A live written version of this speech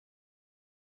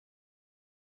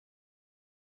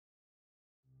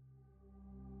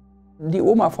Die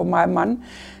Oma von meinem Mann,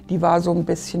 die war so ein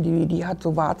bisschen, die hat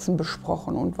so Warzen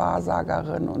besprochen und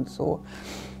Wahrsagerin und so.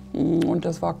 Und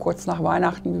das war kurz nach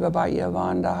Weihnachten, wie wir bei ihr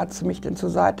waren. Da hat sie mich dann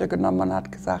zur Seite genommen und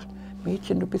hat gesagt,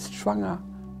 Mädchen, du bist schwanger.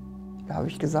 Da habe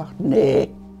ich gesagt, nee.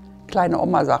 Kleine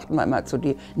Oma sagten wir immer zu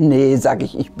dir, nee, sag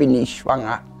ich bin nicht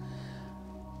schwanger.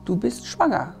 Du bist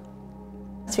schwanger.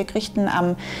 Wir kriegten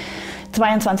am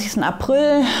 22.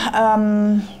 April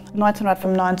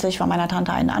 1995 von meiner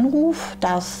Tante einen Anruf,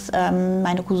 dass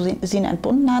meine Cousine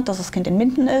entbunden hat, dass das Kind in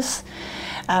Minden ist.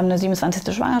 Eine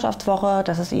 27. Schwangerschaftswoche,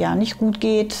 dass es ihr nicht gut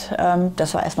geht.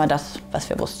 Das war erstmal das, was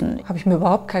wir wussten. Habe ich mir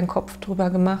überhaupt keinen Kopf drüber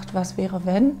gemacht, was wäre,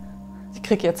 wenn? Ich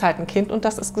kriege jetzt halt ein Kind und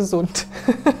das ist gesund.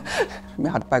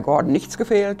 Mir hat bei Gordon nichts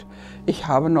gefehlt. Ich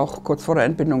habe noch kurz vor der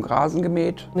Entbindung Rasen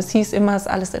gemäht. Es hieß immer, es ist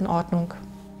alles in Ordnung.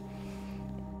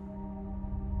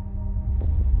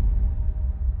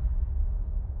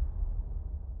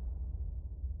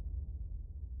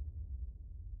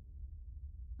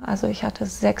 Also ich hatte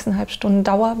 6,5 Stunden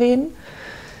Dauerwehen,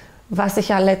 was ich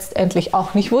ja letztendlich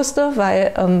auch nicht wusste,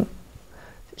 weil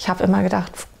ich habe immer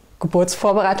gedacht,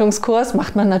 Geburtsvorbereitungskurs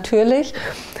macht man natürlich.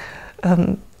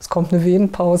 Es kommt eine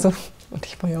Wehenpause. Und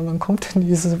ich war ja, wann kommt denn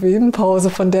diese Wehenpause,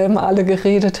 von der immer alle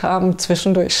geredet haben?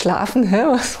 Zwischendurch schlafen, hä?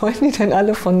 Was wollen die denn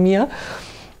alle von mir?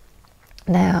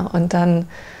 Naja, und dann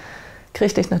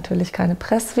kriegte ich natürlich keine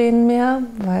Presswehen mehr,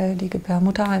 weil die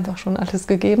Gebärmutter einfach schon alles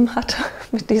gegeben hat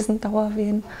mit diesen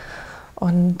Dauerwehen.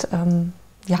 Und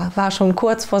ja, war schon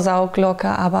kurz vor Sauglocke,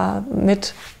 aber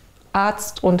mit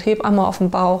Arzt und Hebamme auf dem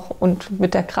Bauch und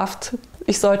mit der Kraft,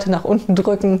 ich sollte nach unten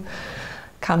drücken,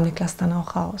 kam Niklas dann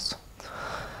auch raus.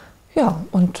 Ja,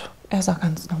 und er sah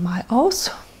ganz normal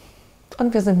aus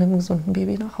und wir sind mit dem gesunden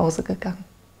Baby nach Hause gegangen.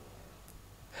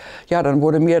 Ja, dann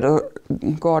wurde mir der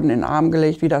Gordon in den Arm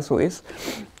gelegt, wie das so ist.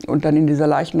 Und dann in dieser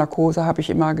leichten Narkose habe ich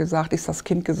immer gesagt, ist das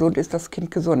Kind gesund, ist das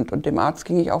Kind gesund? Und dem Arzt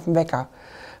ging ich auf den Wecker.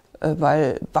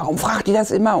 Weil, warum fragt die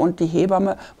das immer? Und die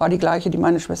Hebamme war die gleiche, die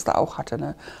meine Schwester auch hatte.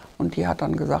 Ne? Und die hat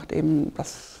dann gesagt, eben,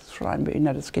 dass schon ein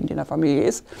behindertes Kind in der Familie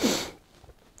ist.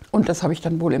 Und das habe ich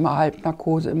dann wohl immer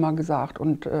Halbnarkose immer gesagt.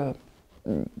 Und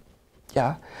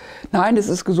ja, nein, es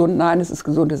ist gesund, nein, es ist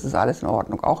gesund, es ist alles in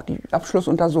Ordnung. Auch die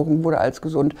Abschlussuntersuchung wurde als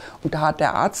gesund. Und da hat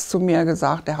der Arzt zu mir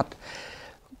gesagt, der hat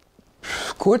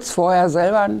kurz vorher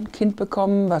selber ein Kind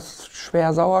bekommen, was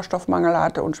schwer Sauerstoffmangel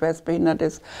hatte und schwerstbehindert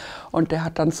ist. Und der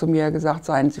hat dann zu mir gesagt,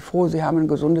 seien Sie froh, Sie haben ein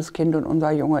gesundes Kind und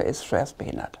unser Junge ist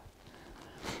schwerstbehindert.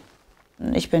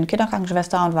 Ich bin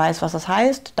Kinderkrankenschwester und weiß, was das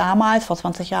heißt, damals, vor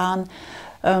 20 Jahren,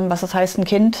 was das heißt, ein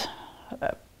Kind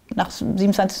nach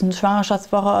 27.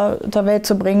 Schwangerschaftswoche zur Welt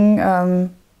zu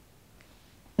bringen,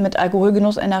 mit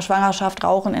Alkoholgenuss in der Schwangerschaft,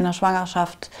 Rauchen in der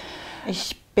Schwangerschaft.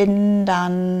 Ich bin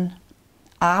dann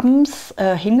abends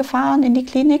hingefahren in die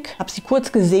Klinik, habe sie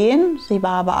kurz gesehen, sie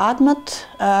war beatmet,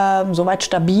 soweit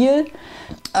stabil,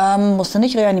 musste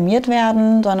nicht reanimiert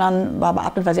werden, sondern war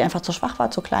beatmet, weil sie einfach zu schwach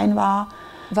war, zu klein war.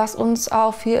 Was uns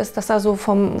auffiel, ist, dass er so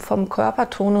vom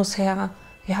Körpertonus her,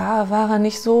 ja, war er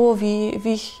nicht so, wie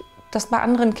ich das bei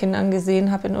anderen Kindern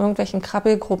gesehen habe, in irgendwelchen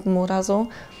Krabbelgruppen oder so.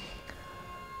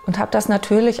 Und habe das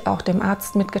natürlich auch dem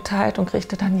Arzt mitgeteilt und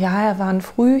kriegte dann, ja, er war ein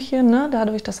Frühchen, ne?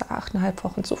 Dadurch, dass er 8,5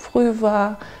 Wochen zu früh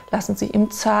war, lassen Sie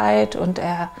ihm Zeit. Und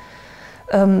er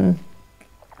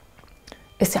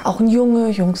ist ja auch ein Junge,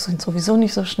 Jungs sind sowieso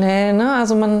nicht so schnell, ne?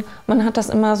 Also man hat das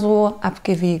immer so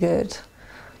abgewiegelt.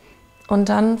 Und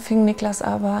dann fing Niklas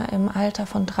aber im Alter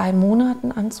von 3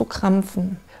 Monaten an zu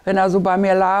krampfen. Wenn er so bei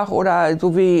mir lag oder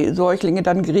so wie Säuglinge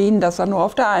dann grien, dass er nur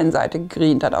auf der einen Seite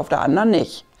gegrient hat, auf der anderen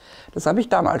nicht. Das habe ich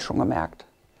damals schon gemerkt.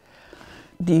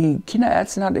 Die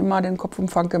Kinderärztin hat immer den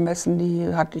Kopfumfang gemessen,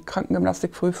 die hat die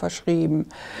Krankengymnastik früh verschrieben.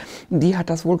 Die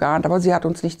hat das wohl geahnt, aber sie hat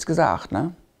uns nichts gesagt.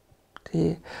 Ne?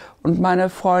 Und meine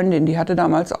Freundin, die hatte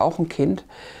damals auch ein Kind,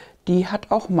 die hat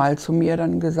auch mal zu mir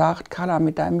dann gesagt, Karla,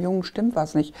 mit deinem Jungen stimmt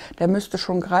was nicht. Der müsste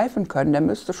schon greifen können, der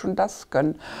müsste schon das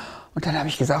können. Und dann habe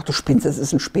ich gesagt, du spinnst, es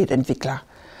ist ein Spätentwickler.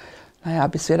 Naja,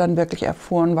 bis wir dann wirklich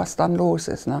erfuhren, was dann los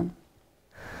ist. Ne?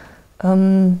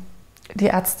 Die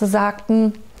Ärzte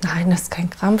sagten, nein, das ist kein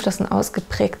Krampf, das ist ein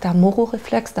ausgeprägter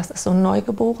Moro-Reflex, das ist so ein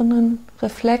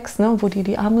Neugeborenen-Reflex, ne, wo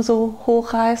die Arme so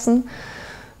hochreißen.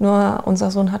 Nur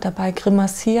unser Sohn hat dabei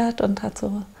grimassiert und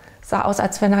sah aus,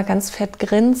 als wenn er ganz fett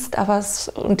grinst,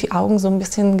 und die Augen so ein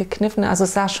bisschen gekniffen. Also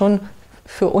es sah schon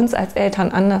für uns als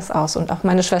Eltern anders aus. Und auch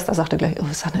meine Schwester sagte gleich, oh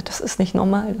Susanne, das ist nicht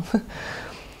normal.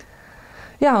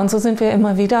 Ja, und so sind wir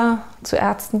immer wieder zu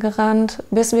Ärzten gerannt,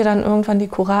 bis wir dann irgendwann die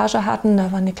Courage hatten,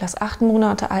 da war Niklas 8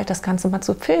 Monate alt, das Ganze mal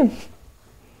zu filmen.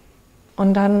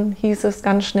 Und dann hieß es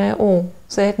ganz schnell, oh,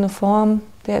 seltene Form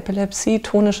der Epilepsie,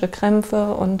 tonische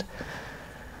Krämpfe und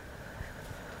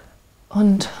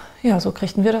Ja, so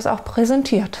kriegten wir das auch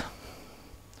präsentiert.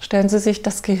 Stellen Sie sich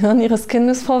das Gehirn Ihres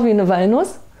Kindes vor wie eine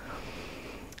Walnuss.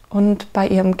 Und bei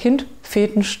Ihrem Kind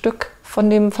fehlt ein Stück von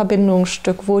dem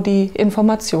Verbindungsstück, wo die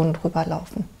Informationen drüber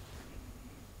laufen.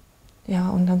 Ja,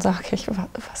 und dann sage ich,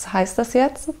 was heißt das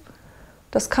jetzt?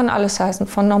 Das kann alles heißen,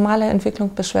 von normaler Entwicklung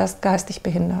bis schwerst geistig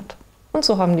behindert. Und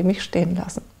so haben die mich stehen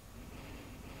lassen.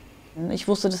 Ich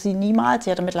wusste, dass sie niemals,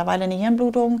 sie hatte mittlerweile eine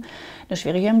Hirnblutung, eine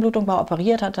schwere Hirnblutung, war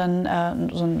operiert, hat dann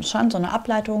so einen Schand, so eine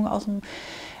Ableitung aus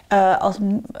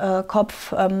dem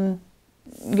Kopf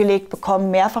gelegt bekommen,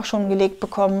 mehrfach schon gelegt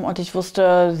bekommen. Und ich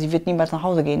wusste, sie wird niemals nach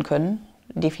Hause gehen können,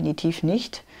 definitiv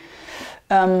nicht.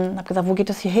 Habe gesagt, wo geht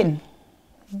es hier hin?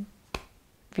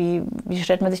 Wie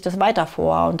stellt man sich das weiter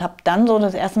vor? Und habe dann so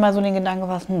das erste Mal so den Gedanken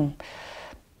gefasst, man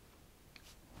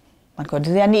könnte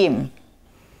sie ja nehmen.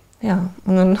 Ja,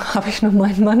 und dann habe ich noch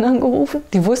meinen Mann angerufen.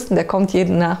 Die wussten, der kommt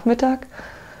jeden Nachmittag.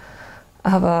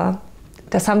 Aber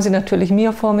das haben sie natürlich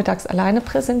mir vormittags alleine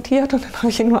präsentiert. Und dann habe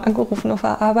ich ihn nur angerufen auf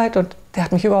der Arbeit. Und der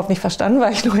hat mich überhaupt nicht verstanden,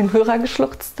 weil ich nur in den Hörer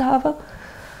geschluchzt habe.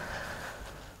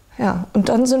 Ja, und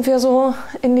dann sind wir so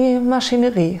in die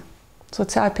Maschinerie.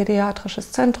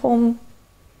 Sozialpädiatrisches Zentrum,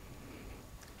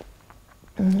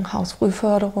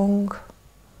 Hausfrühförderung.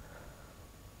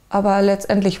 Aber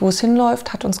letztendlich, wo es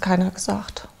hinläuft, hat uns keiner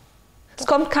gesagt. Es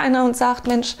kommt keiner und sagt,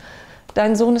 Mensch,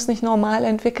 dein Sohn ist nicht normal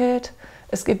entwickelt.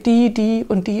 Es gibt die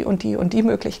und die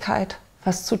Möglichkeit,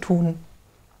 was zu tun.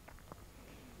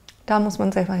 Da muss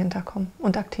man selber hinterkommen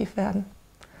und aktiv werden.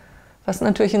 Was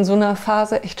natürlich in so einer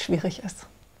Phase echt schwierig ist.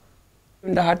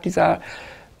 Und da hat dieser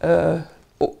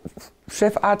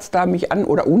Chefarzt da mich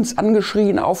oder uns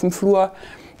angeschrien auf dem Flur,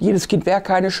 jedes Kind wäre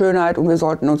keine Schönheit und wir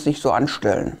sollten uns nicht so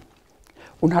anstellen.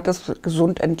 Und hat das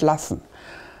gesund entlassen.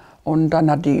 Und dann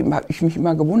habe ich mich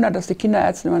immer gewundert, dass die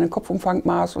Kinderärztin immer den Kopfumfang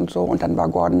maß und so. Und dann war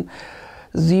Gordon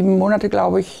 7 Monate,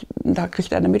 glaube ich, da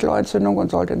kriegte er eine Mittelohrentzündung und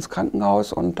sollte ins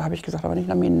Krankenhaus. Und da habe ich gesagt, aber nicht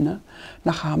nach Minden, ne?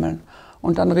 Nach Hameln.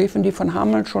 Und dann riefen die von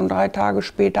Hameln schon 3 Tage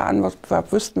später an, was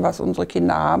wir wüssten, was unsere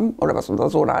Kinder haben oder was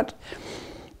unser Sohn hat.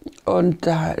 Und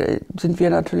da sind wir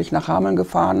natürlich nach Hameln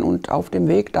gefahren und auf dem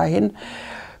Weg dahin,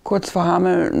 kurz vor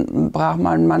Hameln, brach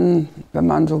mein Mann, wenn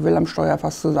man so will, am Steuer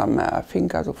fast zusammen. Er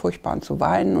fing also furchtbar an zu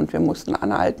weinen und wir mussten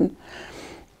anhalten.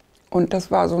 Und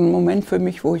das war so ein Moment für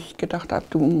mich, wo ich gedacht habe,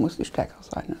 du musst die Stärkere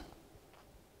sein. Ne?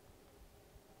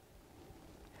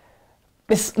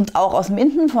 Ist auch aus dem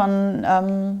Minden von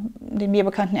den mir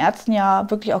bekannten Ärzten ja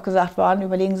wirklich auch gesagt worden,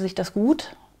 überlegen Sie sich das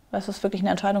gut. Das ist wirklich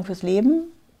eine Entscheidung fürs Leben.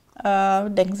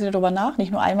 Denken Sie darüber nach,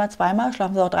 nicht nur einmal, zweimal,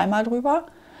 schlafen Sie auch 3-mal drüber.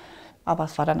 Aber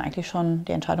es war dann eigentlich schon,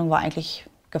 die Entscheidung war eigentlich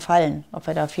gefallen, ob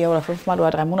wir da 4 oder 5-mal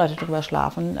oder 3 Monate drüber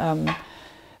schlafen.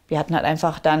 Wir hatten halt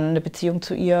einfach dann eine Beziehung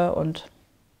zu ihr. Und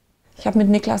ich habe mit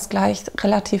Niklas gleich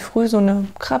relativ früh so eine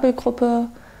Krabbelgruppe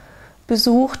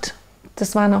besucht.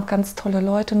 Das waren auch ganz tolle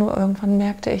Leute, nur irgendwann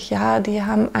merkte ich, ja, die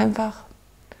haben einfach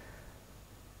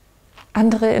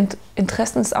andere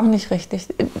Interessen, ist auch nicht richtig.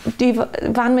 Die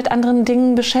waren mit anderen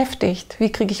Dingen beschäftigt.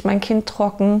 Wie kriege ich mein Kind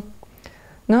trocken?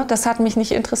 Ne, das hat mich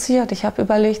nicht interessiert. Ich habe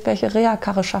überlegt, welche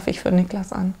Reha-Karre schaffe ich für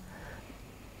Niklas an.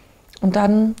 Und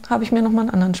dann habe ich mir noch mal einen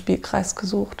anderen Spielkreis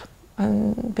gesucht.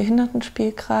 Einen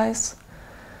Behindertenspielkreis.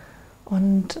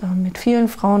 Und mit vielen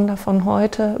Frauen davon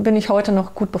bin ich heute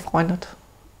noch gut befreundet.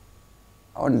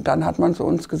 Und dann hat man zu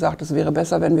uns gesagt, es wäre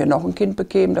besser, wenn wir noch ein Kind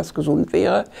bekämen, das gesund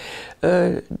wäre.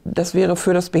 Das wäre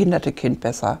für das behinderte Kind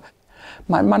besser.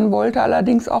 Mein Mann wollte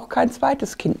allerdings auch kein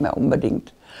zweites Kind mehr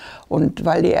unbedingt. Und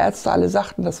weil die Ärzte alle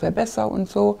sagten, das wäre besser und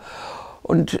so.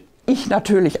 Und ich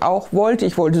natürlich auch wollte,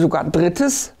 ich wollte sogar ein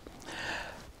drittes.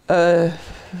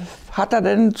 Hat er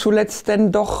denn zuletzt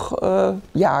denn doch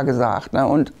ja gesagt, ne?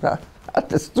 Und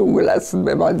hat es zugelassen,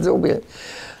 wenn man so will.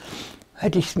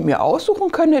 Hätte ich es mir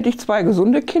aussuchen können, hätte ich 2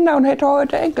 gesunde Kinder und hätte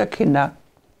heute Enkelkinder.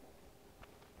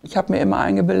 Ich habe mir immer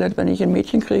eingebildet, wenn ich ein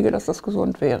Mädchen kriege, dass das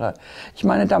gesund wäre. Ich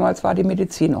meine, damals war die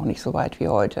Medizin noch nicht so weit wie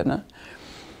heute, ne?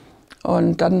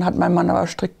 Und dann hat mein Mann aber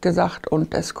strikt gesagt,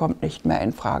 und es kommt nicht mehr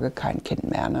in Frage, kein Kind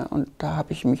mehr. Ne? Und da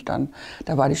habe ich mich dann,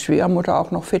 da war die Schwiegermutter auch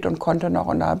noch fit und konnte noch.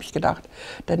 Und da habe ich gedacht,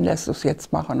 dann lässt du es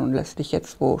jetzt machen und lässt dich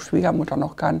jetzt, wo Schwiegermutter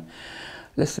noch kann,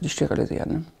 lässt du dich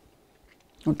sterilisieren. Ne?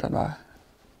 Und dann war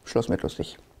Schluss mit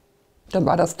lustig. Dann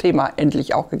war das Thema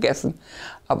endlich auch gegessen.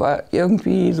 Aber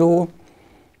irgendwie so,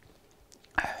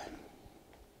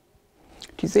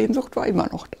 die Sehnsucht war immer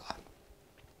noch da.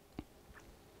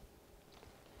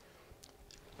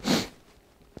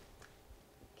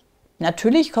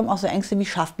 Natürlich kommen auch so Ängste, wie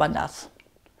schafft man das?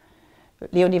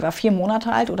 Leonie war 4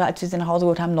 Monate alt oder als wir sie nach Hause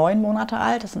geholt haben, 9 Monate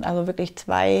alt. Das sind also wirklich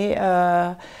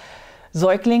 2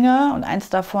 Säuglinge und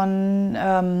eins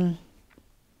davon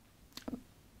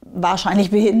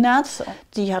wahrscheinlich behindert.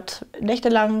 Sie hat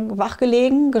nächtelang wach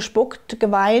gelegen, gespuckt,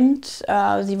 geweint.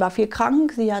 Sie war viel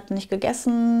krank, sie hat nicht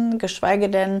gegessen, geschweige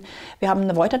denn, wir haben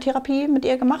eine Woltertherapie mit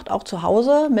ihr gemacht, auch zu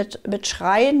Hause, mit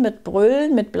Schreien, mit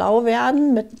Brüllen, mit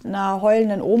Blauwerden, mit einer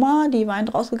heulenden Oma, die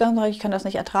weint rausgegangen und sagt, ich kann das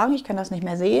nicht ertragen, ich kann das nicht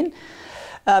mehr sehen.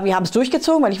 Wir haben es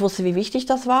durchgezogen, weil ich wusste, wie wichtig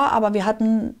das war, aber wir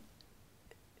hatten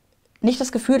nicht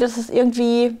das Gefühl, dass es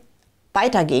irgendwie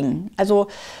weiterging. Also,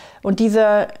 und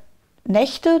diese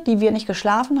Nächte, die wir nicht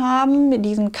geschlafen haben,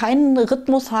 diesen keinen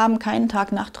Rhythmus haben, keinen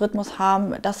Tag-Nacht-Rhythmus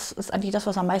haben, das ist eigentlich das,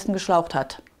 was am meisten geschlaucht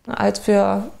hat. Als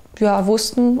wir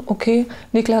wussten, okay,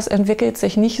 Niklas entwickelt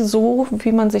sich nicht so,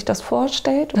 wie man sich das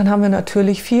vorstellt, dann haben wir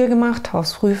natürlich viel gemacht,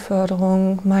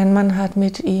 Hausfrühförderung. Mein Mann hat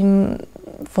mit ihm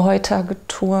Wolter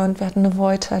geturnt, wir hatten eine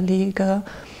Wolterliege,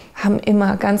 haben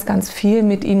immer ganz, ganz viel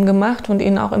mit ihm gemacht und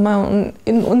ihn auch immer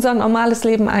in unser normales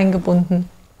Leben eingebunden.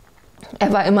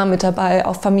 Er war immer mit dabei,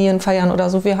 auf Familienfeiern oder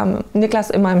so. Wir haben Niklas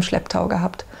immer im Schlepptau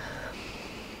gehabt.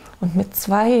 Und mit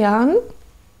 2 Jahren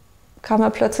kam er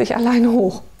plötzlich alleine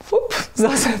hoch. Fupp,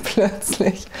 saß er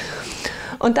plötzlich.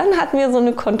 Und dann hatten wir so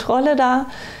eine Kontrolle da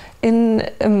im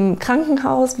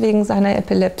Krankenhaus wegen seiner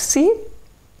Epilepsie.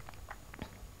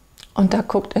 Und da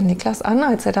guckt er Niklas an,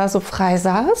 als er da so frei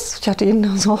saß. Ich hatte ihn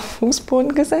da so auf den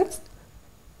Fußboden gesetzt.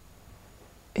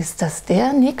 Ist das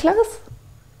der Niklas?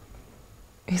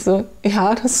 Ich so,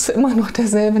 ja, das ist immer noch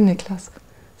derselbe Niklas.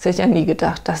 Das hätte ich ja nie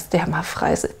gedacht, dass der mal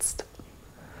frei sitzt.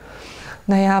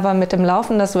 Naja, aber mit dem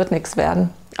Laufen, das wird nichts werden.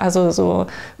 Also so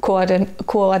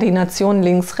Koordination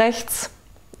links, rechts,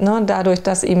 ne, dadurch,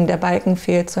 dass ihm der Balken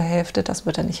fehlt zur Hälfte, das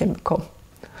wird er nicht hinbekommen.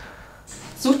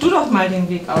 Such du doch mal den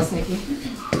Weg aus, Niki.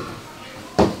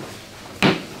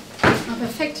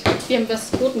 Perfekt. Wir haben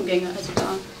das Botengänge, also da.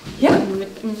 Ja?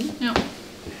 Ja.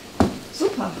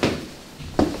 Super.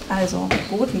 Also,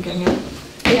 Botengänge.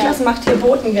 Niklas macht hier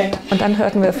Botengänge. Und dann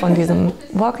hörten wir von diesem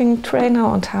Walking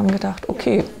Trainer und haben gedacht,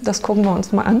 okay, das gucken wir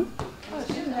uns mal an.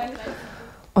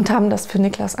 Und haben das für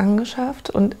Niklas angeschafft.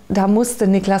 Und da musste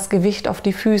Niklas Gewicht auf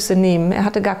die Füße nehmen. Er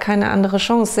hatte gar keine andere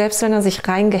Chance. Selbst wenn er sich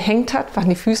reingehängt hat, waren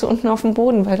die Füße unten auf dem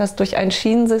Boden, weil das durch ein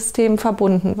Schienensystem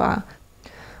verbunden war.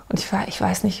 Und ich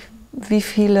weiß nicht, wie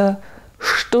viele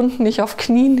Stunden ich auf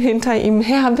Knien hinter ihm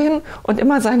her bin und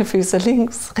immer seine Füße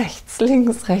links,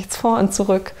 rechts, vor und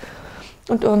zurück.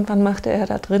 Und irgendwann machte er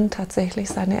da drin tatsächlich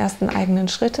seine ersten eigenen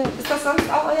Schritte. Ist das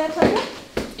sonst auch euer Tempo?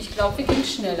 Ich glaube, wir gehen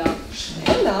schneller.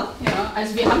 Schneller? Ja,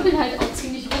 also wir hampeln halt auch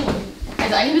ziemlich hoch.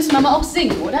 Also eigentlich müssen wir mal auch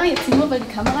singen, oder? Jetzt nur, weil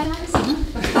die Kamera da ist.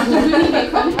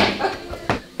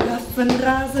 Affen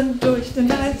rasen durch den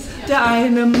Wald, der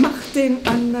eine macht den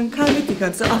anderen kalt, die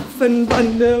ganze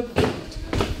Affenbande.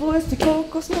 Wo ist die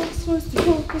Kokosnuss, wo ist die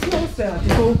Kokosnuss, wer hat die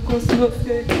Kokosnuss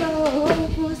geklaut?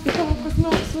 Wo ist die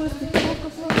Kokosnuss, wo ist die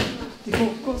Kokosnuss, die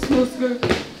Kokosnuss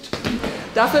geklaut?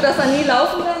 Dafür, dass er nie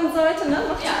laufen lernen sollte, ne?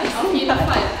 Ja, auf jeden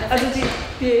Fall. Also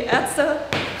die Ärzte,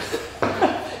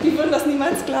 die würden das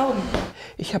niemals glauben.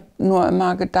 Ich habe nur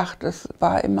immer gedacht, es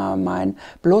war immer mein,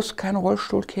 bloß kein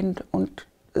Rollstuhlkind und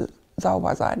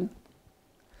sauber sein.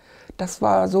 Das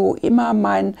war so immer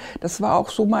das war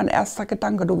auch so mein erster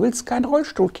Gedanke. Du willst kein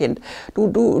Rollstuhlkind.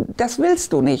 Das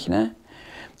willst du nicht, ne?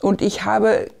 Und ich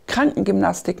habe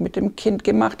Krankengymnastik mit dem Kind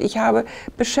gemacht. Ich habe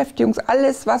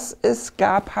alles, was es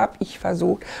gab, habe ich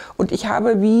versucht. Und ich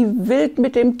habe wie wild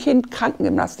mit dem Kind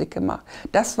Krankengymnastik gemacht.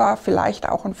 Das war vielleicht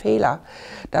auch ein Fehler.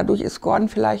 Dadurch ist Gordon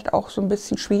vielleicht auch so ein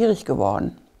bisschen schwierig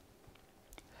geworden.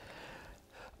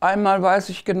 Einmal weiß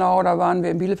ich genau, da waren wir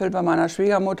in Bielefeld bei meiner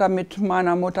Schwiegermutter mit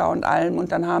meiner Mutter und allem.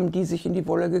 Und dann haben die sich in die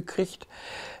Wolle gekriegt.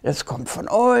 Das kommt von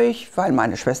euch, weil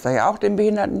meine Schwester ja auch den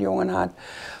behinderten Jungen hat.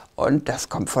 Und das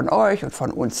kommt von euch und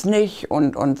von uns nicht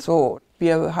und so.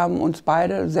 Wir haben uns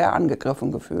beide sehr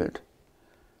angegriffen gefühlt.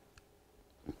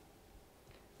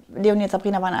 Leonie und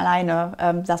Sabrina waren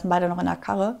alleine, saßen beide noch in der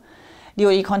Karre.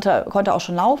 Leonie konnte auch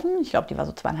schon laufen. Ich glaube, die war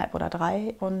so 2,5 oder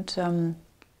 3. Und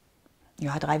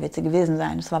ja, 3 wird sie gewesen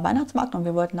sein. Es war Weihnachtsmarkt und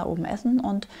wir wollten da oben essen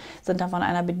und sind dann von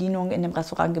einer Bedienung in dem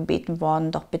Restaurant gebeten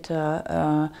worden, doch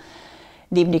bitte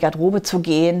neben die Garderobe zu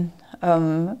gehen.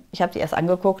 Ich habe sie erst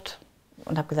angeguckt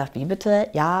und habe gesagt, wie bitte?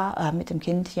 Ja, mit dem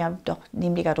Kind hier doch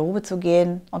neben die Garderobe zu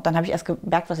gehen. Und dann habe ich erst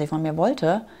gemerkt, was sie von mir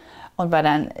wollte und war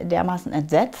dann dermaßen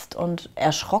entsetzt und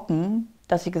erschrocken,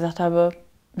 dass ich gesagt habe,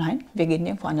 nein, wir gehen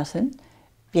nirgendwo anders hin.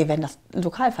 Wir werden das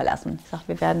Lokal verlassen. Ich sag,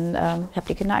 ich habe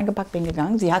die Kinder eingepackt, bin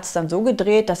gegangen. Sie hat es dann so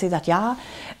gedreht, dass sie sagt, ja,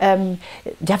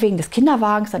 wegen des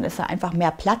Kinderwagens, dann ist da einfach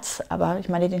mehr Platz. Aber ich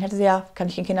meine, den hätte sie ja, kann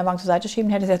ich den Kinderwagen zur Seite schieben,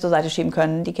 hätte sie ja zur Seite schieben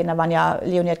können. Die Kinder waren ja,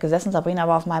 Leonie hat gesessen, Sabrina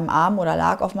war auf meinem Arm oder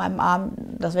lag auf meinem Arm.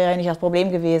 Das wäre ja nicht das Problem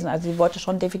gewesen. Also sie wollte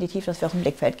schon definitiv, dass wir aus dem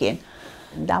Blickfeld gehen.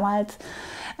 Damals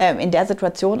in der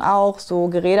Situation auch so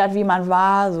gerädert, wie man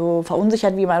war, so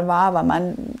verunsichert, wie man war, weil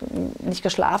man nicht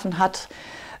geschlafen hat,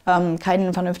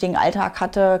 keinen vernünftigen Alltag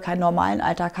hatte, keinen normalen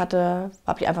Alltag hatte,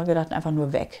 habe ich einfach gedacht, einfach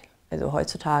nur weg. Also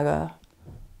heutzutage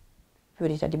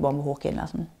würde ich da die Bombe hochgehen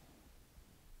lassen.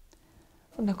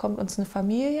 Und da kommt uns eine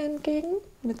Familie entgegen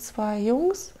mit 2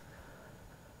 Jungs.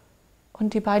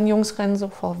 Und die beiden Jungs rennen so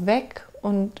vorweg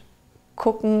und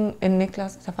gucken in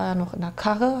Niklas, da war er noch in der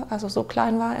Karre, also so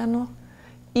klein war er noch.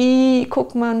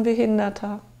 Guck mal, ein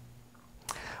Behinderter.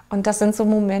 Und das sind so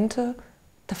Momente,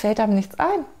 da fällt einem nichts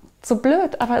ein. So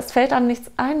blöd, aber es fällt einem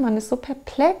nichts ein, man ist so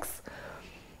perplex.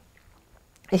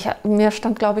 Mir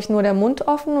stand, glaube ich, nur der Mund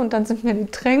offen und dann sind mir die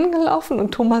Tränen gelaufen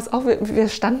und Thomas auch. Wir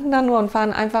standen da nur und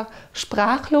waren einfach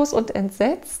sprachlos und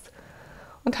entsetzt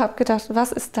und habe gedacht,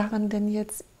 was ist daran denn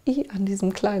jetzt an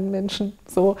diesem kleinen Menschen?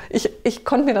 So, ich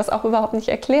konnte mir das auch überhaupt nicht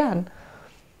erklären.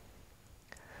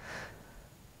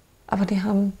 Aber die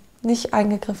haben nicht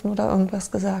eingegriffen oder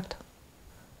irgendwas gesagt.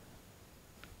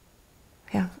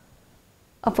 Ja,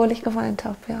 obwohl ich geweint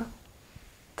habe, ja.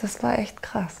 Das war echt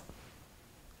krass.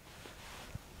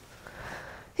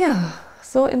 Ja,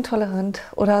 so intolerant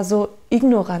oder so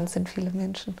ignorant sind viele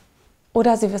Menschen.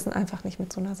 Oder sie wissen einfach nicht,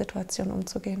 mit so einer Situation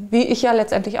umzugehen. Wie ich ja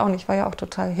letztendlich auch nicht. Ich war ja auch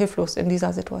total hilflos in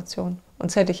dieser Situation.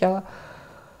 Sonst hätte ich ja,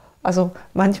 also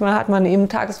manchmal hat man eben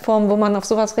Tagesformen, wo man auf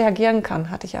sowas reagieren kann.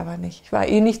 Hatte ich aber nicht. Ich war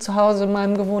eh nicht zu Hause in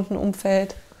meinem gewohnten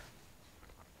Umfeld.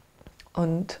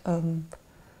 Und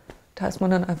da ist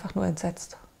man dann einfach nur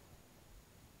entsetzt.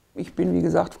 Ich bin, wie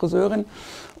gesagt, Friseurin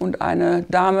und eine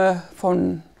Dame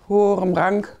von hoherem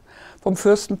Rang vom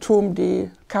Fürstentum, die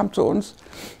kam zu uns,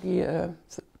 die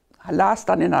las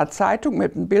dann in einer Zeitung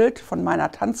mit einem Bild von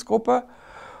meiner Tanzgruppe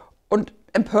und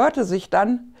empörte sich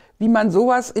dann, wie man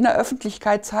sowas in der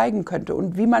Öffentlichkeit zeigen könnte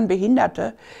und wie man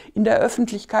Behinderte in der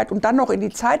Öffentlichkeit und dann noch in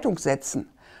die Zeitung setzen.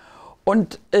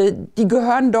 Und die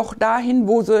gehören doch dahin,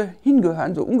 wo sie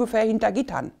hingehören, so ungefähr hinter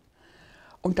Gittern.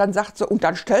 Und dann sagt sie, und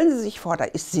dann stellen Sie sich vor,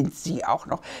 sind Sie auch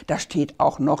noch, da steht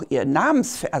auch noch Ihr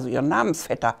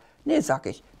Namensvetter. Nee, sag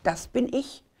ich, das bin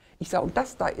ich. Ich sage, und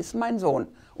das da ist mein Sohn.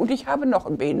 Und ich habe noch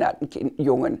einen behinderten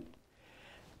Jungen.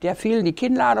 Der fiel in die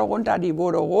Kinnlade runter, die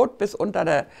wurde rot bis unter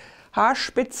der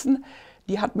Haarspitzen.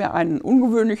 Die hat mir ein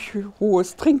ungewöhnlich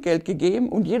hohes Trinkgeld gegeben.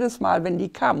 Und jedes Mal, wenn die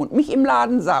kam und mich im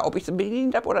Laden sah, ob ich sie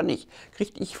bedient habe oder nicht,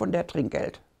 kriegte ich von der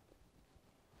Trinkgeld.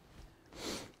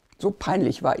 So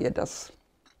peinlich war ihr das.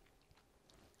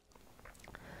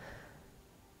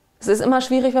 Es ist immer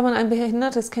schwierig, wenn man ein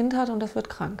behindertes Kind hat und das wird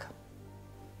krank.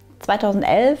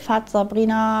 2011 hat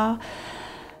Sabrina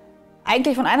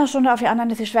eigentlich von einer Stunde auf die andere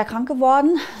ist sie schwer krank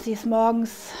geworden. Sie ist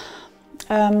morgens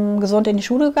gesund in die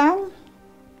Schule gegangen,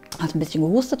 hat ein bisschen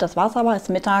gehustet, das war es aber, ist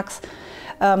mittags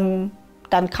dann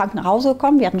krank nach Hause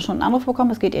gekommen. Wir hatten schon einen Anruf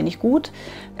bekommen, es geht ihr nicht gut.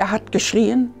 Er hat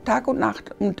geschrien, Tag und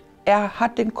Nacht, und er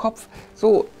hat den Kopf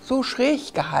so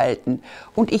schräg gehalten.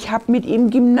 Und ich habe mit ihm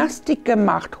Gymnastik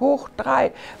gemacht, hoch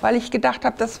 3, weil ich gedacht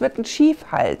habe, das wird ein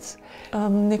Schiefhals.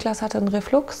 Niklas hatte einen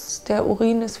Reflux, der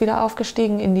Urin ist wieder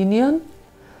aufgestiegen in die Nieren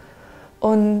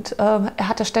und er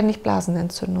hatte ständig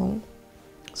Blasenentzündungen.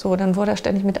 So, dann wurde er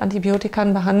ständig mit Antibiotika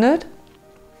behandelt,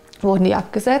 wurden die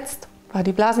abgesetzt, war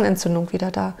die Blasenentzündung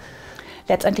wieder da.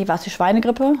 Letztendlich war es die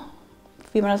Schweinegrippe,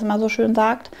 wie man das immer so schön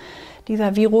sagt.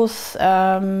 Dieser Virus,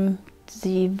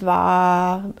 sie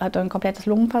hatte ein komplettes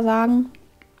Lungenversagen,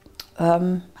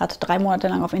 hat 3 Monate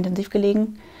lang auf Intensiv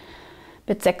gelegen,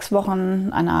 mit 6 Wochen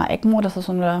an einer ECMO, das ist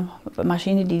so eine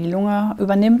Maschine, die die Lunge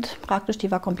übernimmt praktisch,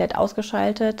 die war komplett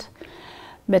ausgeschaltet,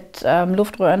 mit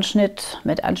Luftröhrenschnitt,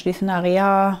 mit anschließender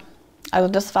Reha. Also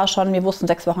das war schon, wir wussten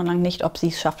 6 Wochen lang nicht, ob sie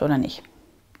es schafft oder nicht.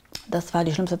 Das war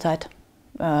die schlimmste Zeit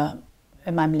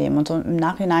in meinem Leben und so im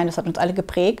Nachhinein, das hat uns alle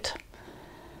geprägt.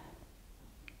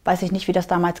 Weiß ich nicht, wie das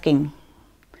damals ging.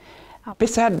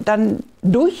 Bis er dann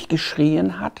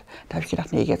durchgeschrien hat, da habe ich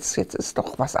gedacht, nee, jetzt ist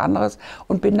doch was anderes.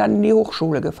 Und bin dann in die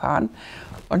Hochschule gefahren.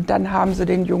 Und dann haben sie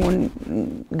den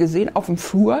Jungen gesehen auf dem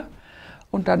Flur.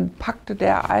 Und dann packte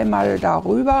der einmal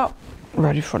darüber,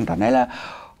 oder die Fontanelle,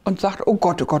 und sagte, oh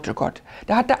Gott, oh Gott, oh Gott.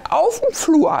 Da hat er auf dem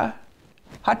Flur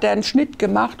einen Schnitt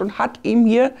gemacht und hat ihm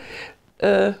hier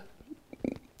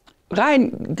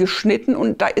reingeschnitten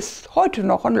und da ist heute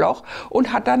noch ein Loch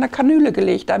und hat da eine Kanüle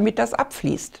gelegt, damit das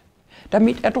abfließt,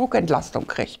 damit er Druckentlastung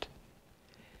kriegt.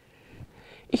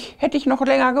 Hätte ich noch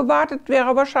länger gewartet,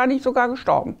 wäre er wahrscheinlich sogar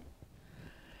gestorben.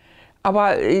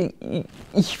 Aber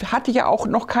ich hatte ja auch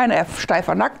noch keine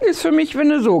steifer Nacken ist für mich, wenn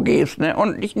du so gehst, ne,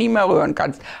 und dich nie mehr rühren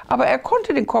kannst. Aber er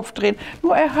konnte den Kopf drehen,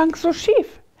 nur er hang so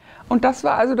schief. Und das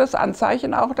war also das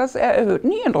Anzeichen auch, dass er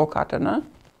erhöhten Hirndruck hatte, ne?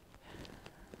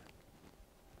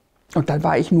 Und dann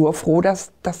war ich nur froh,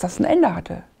 dass das ein Ende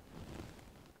hatte.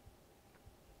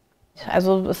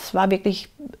 Also es war wirklich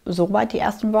so weit die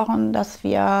ersten Wochen, dass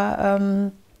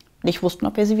wir nicht wussten,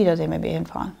 ob wir sie wiedersehen, wenn wir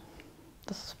hinfahren.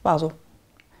 Das war so.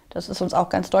 Das ist uns auch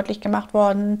ganz deutlich gemacht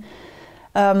worden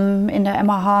in der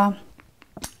MAH,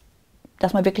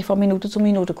 dass man wirklich von Minute zu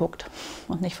Minute guckt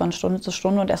und nicht von Stunde zu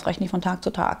Stunde und erst recht nicht von Tag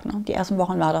zu Tag. Ne? Die ersten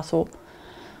Wochen war das so.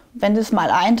 Wenn es mal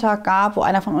einen Tag gab, wo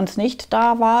einer von uns nicht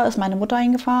da war, ist meine Mutter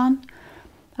hingefahren.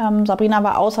 Sabrina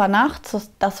war außer nachts.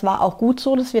 Das war auch gut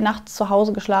so, dass wir nachts zu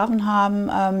Hause geschlafen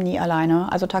haben, nie alleine.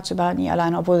 Also tagsüber nie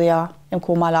alleine, obwohl sie ja im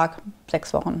Koma lag,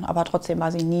 6 Wochen. Aber trotzdem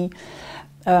war sie nie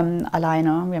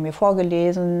alleine. Wir haben ihr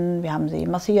vorgelesen, wir haben sie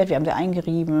massiert, wir haben sie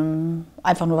eingerieben,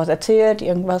 einfach nur was erzählt,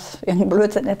 irgendeinen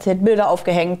Blödsinn erzählt, Bilder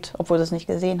aufgehängt, obwohl sie es nicht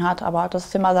gesehen hat. Aber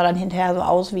das Zimmer sah dann hinterher so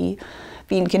aus wie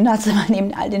ein Kinderzimmer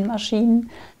neben all den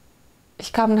Maschinen.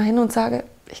 Ich kam dahin und sage,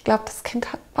 ich glaube, das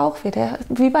Kind hat Bauchweh.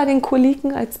 Wie bei den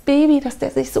Koliken als Baby, dass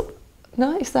der sich so...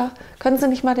 Ne? Ich sage, können Sie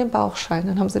nicht mal den Bauch schreien?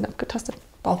 Dann haben sie ihn abgetastet.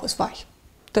 Bauch ist weich,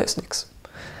 da ist nichts.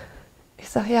 Ich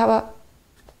sage, ja, aber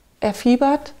er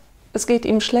fiebert, es geht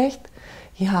ihm schlecht.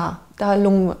 Ja, da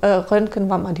röntgen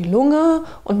wir mal die Lunge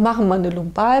und machen mal eine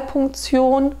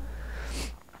Lumbalpunktion.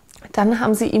 Dann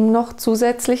haben sie ihm noch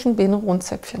zusätzlich ein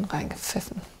Behinderungszäpfchen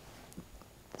reingepfiffen.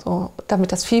 So,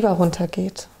 damit das Fieber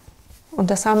runtergeht. Und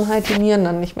das haben halt die Nieren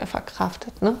dann nicht mehr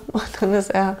verkraftet. Ne? Und dann ist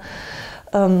er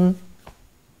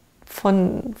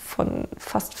von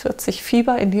fast 40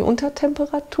 Fieber in die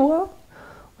Untertemperatur.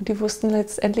 Und die wussten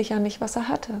letztendlich ja nicht, was er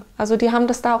hatte. Also die haben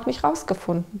das da auch nicht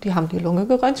rausgefunden. Die haben die Lunge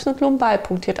geröntgt und lumbal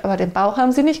punktiert. Aber den Bauch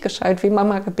haben sie nicht gescheit, wie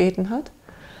Mama gebeten hat.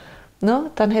 Ne?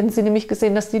 Dann hätten sie nämlich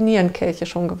gesehen, dass die Nierenkelche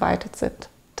schon geweitet sind.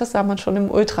 Das sah man schon im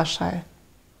Ultraschall.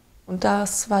 Und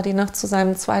das war die Nacht zu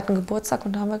seinem 2. Geburtstag.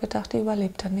 Und da haben wir gedacht, die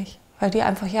überlebt er nicht. Weil die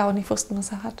einfach ja auch nicht wussten,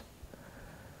 was er hat.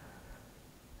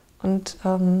 Und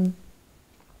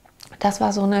das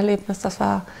war so ein Erlebnis, das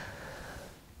werde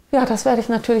ich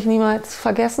natürlich niemals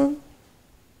vergessen.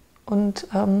 Und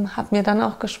habe mir dann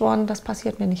auch geschworen, das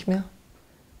passiert mir nicht mehr.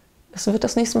 Es wird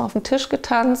das nächste Mal auf den Tisch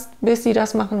getanzt, bis sie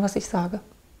das machen, was ich sage.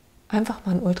 Einfach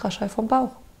mal ein Ultraschall vom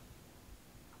Bauch.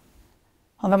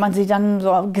 Und wenn man sie dann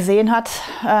so gesehen hat,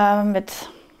 mit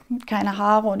keine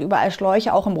Haare und überall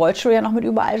Schläuche, auch im Rollstuhl ja noch mit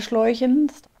überall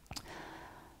Schläuchen.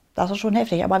 Das ist schon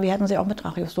heftig, aber wir hätten sie auch mit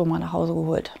Tracheostoma nach Hause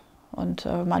geholt und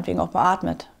meinetwegen auch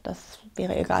beatmet. Das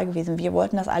wäre egal gewesen. Wir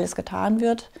wollten, dass alles getan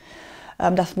wird.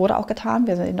 Das wurde auch getan.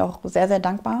 Wir sind ihnen auch sehr, sehr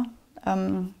dankbar.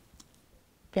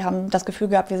 Wir haben das Gefühl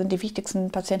gehabt, wir sind die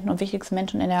wichtigsten Patienten und wichtigsten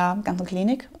Menschen in der ganzen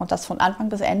Klinik und das von Anfang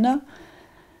bis Ende.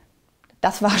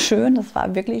 Das war schön, das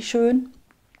war wirklich schön.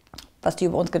 Was die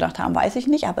über uns gedacht haben, weiß ich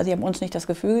nicht, aber sie haben uns nicht das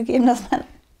Gefühl gegeben, dass man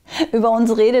über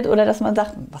uns redet oder dass man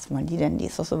sagt, was wollen die denn, die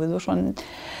ist doch sowieso schon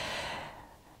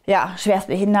schwerst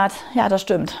behindert. Ja, das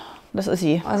stimmt, das ist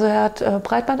sie. Also er hat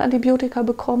Breitbandantibiotika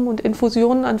bekommen und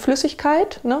Infusionen an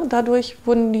Flüssigkeit. Ne? Dadurch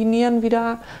wurden die Nieren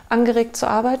wieder angeregt zu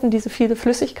arbeiten, diese viele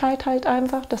Flüssigkeit halt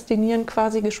einfach, dass die Nieren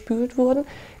quasi gespült wurden.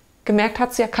 Gemerkt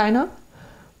hat es ja keiner.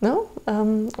 Ne?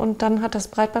 Und dann hat das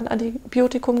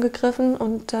Breitbandantibiotikum gegriffen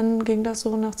und dann ging das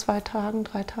so nach 2 Tagen,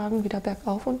 3 Tagen wieder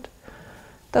bergauf und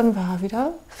dann war er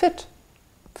wieder fit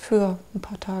für ein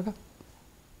paar Tage.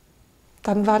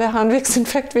 Dann war der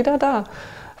Harnwegsinfekt wieder da,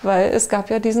 weil es gab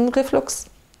ja diesen Reflux.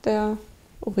 Der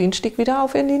Urin stieg wieder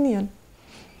auf in die Nieren.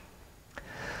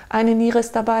 Eine Niere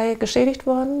ist dabei geschädigt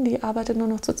worden, die arbeitet nur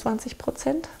noch zu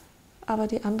 20%, aber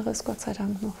die andere ist Gott sei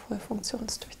Dank noch voll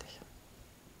funktionstüchtig.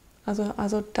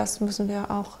 Also das müssen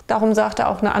wir auch, darum sagte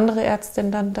auch eine andere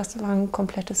Ärztin dann, das war ein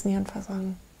komplettes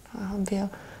Nierenversagen. Da haben wir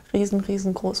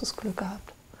riesengroßes Glück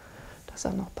gehabt, dass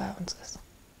er noch bei uns ist,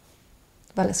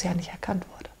 weil es ja nicht erkannt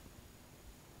wurde.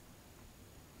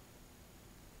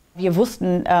 Wir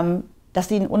wussten, dass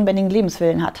sie einen unbändigen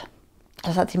Lebenswillen hat.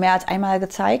 Das hat sie mehr als einmal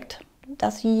gezeigt,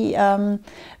 dass sie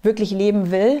wirklich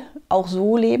leben will, auch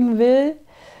so leben will.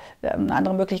 Eine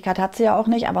andere Möglichkeit hat sie ja auch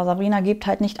nicht, aber Sabrina gibt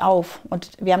halt nicht auf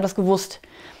und wir haben das gewusst.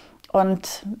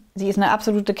 Und sie ist eine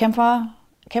absolute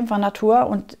Kämpfernatur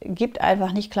und gibt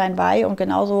einfach nicht klein bei und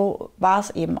genauso war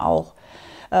es eben auch.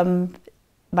 Man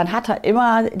hat halt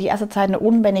immer die erste Zeit eine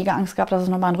unbändige Angst gehabt, dass es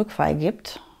nochmal einen Rückfall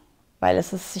gibt, weil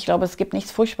ich glaube, es gibt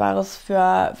nichts Furchtbares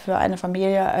für eine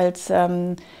Familie, als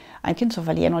ein Kind zu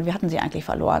verlieren und wir hatten sie eigentlich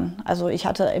verloren. Also ich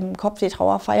hatte im Kopf die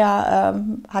Trauerfeier,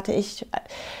 hatte ich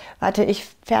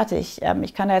fertig.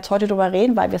 Ich kann da jetzt heute drüber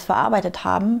reden, weil wir es verarbeitet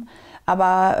haben.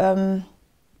 Aber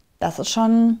das ist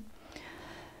schon...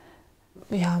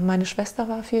 Ja, meine Schwester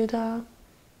war viel da.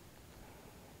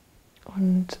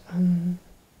 Und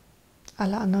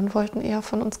alle anderen wollten eher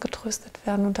von uns getröstet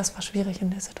werden. Und das war schwierig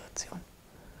in der Situation.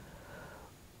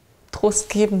 Trost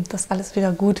geben, dass alles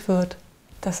wieder gut wird.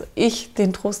 Dass ich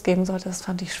den Trost geben sollte, das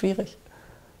fand ich schwierig.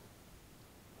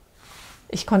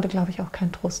 Ich konnte, glaube ich, auch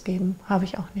keinen Trost geben. Habe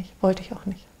ich auch nicht, wollte ich auch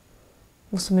nicht.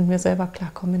 Musste mit mir selber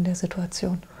klarkommen in der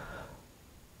Situation.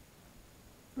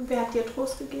 Und wer hat dir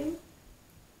Trost gegeben?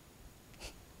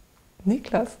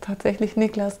 Niklas, tatsächlich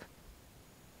Niklas.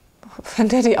 Wenn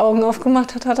der die Augen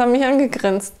aufgemacht hat, hat er mich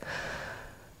angegrinst.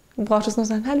 Du brauchtest nur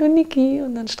sagen, hallo Niki,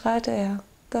 und dann strahlte er.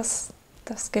 Das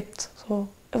gibt so.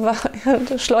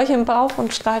 Schläuche im Bauch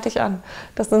und strahlt dich an.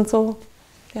 Das sind so,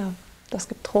 ja, das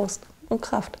gibt Trost und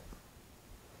Kraft.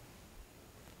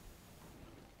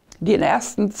 Den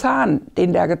ersten Zahn,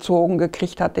 den der gezogen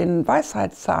gekriegt hat, den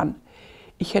Weisheitszahn,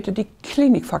 ich hätte die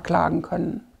Klinik verklagen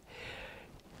können.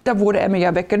 Da wurde er mir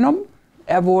ja weggenommen.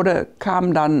 Er wurde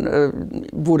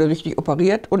richtig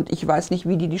operiert und ich weiß nicht,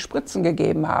 wie die Spritzen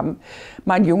gegeben haben.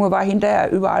 Mein Junge war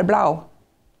hinterher überall blau.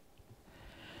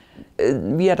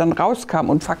 Wie er dann rauskam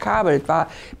und verkabelt war,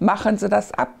 machen Sie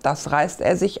das ab, das reißt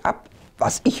er sich ab.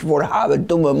 Was ich wohl habe,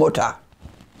 dumme Mutter.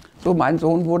 So, mein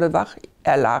Sohn wurde wach,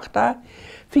 er lag da,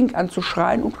 fing an zu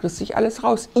schreien und riss sich alles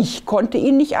raus. Ich konnte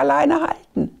ihn nicht alleine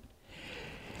halten.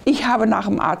 Ich habe nach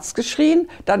dem Arzt geschrien,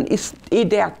 dann ist, ehe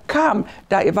der kam,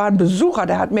 da war ein Besucher,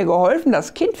 der hat mir geholfen,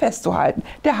 das Kind festzuhalten.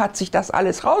 Der hat sich das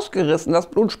alles rausgerissen, das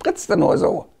Blut spritzte nur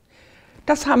so.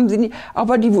 Das haben sie nicht,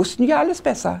 aber die wussten ja alles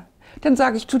besser. Dann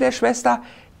sage ich zu der Schwester,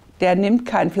 der nimmt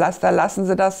kein Pflaster, lassen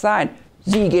Sie das sein.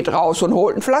 Sie geht raus und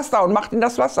holt ein Pflaster und macht ihm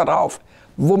das Pflaster drauf.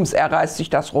 Wumms, er reißt sich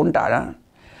das runter. Ne?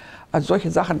 Also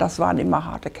solche Sachen, das waren immer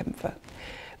harte Kämpfe.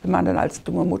 Wenn man dann als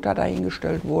dumme Mutter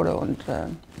dahingestellt wurde und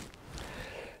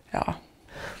ja.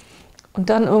 Und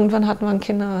dann irgendwann hatten wir einen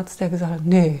Kinderarzt, der gesagt hat,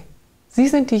 nee, Sie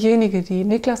sind diejenige, die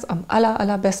Niklas am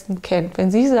allerbesten kennt.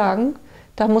 Wenn Sie sagen,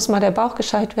 da muss mal der Bauch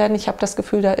gescheit werden, ich habe das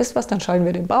Gefühl, da ist was, dann schalten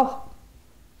wir den Bauch.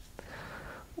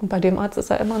 Und bei dem Arzt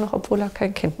ist er immer noch, obwohl er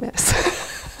kein Kind mehr ist.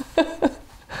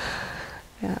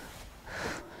 Ja.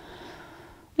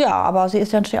 Ja, aber sie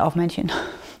ist ja ein Stehaufmännchen.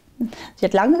 Sie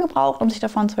hat lange gebraucht, um sich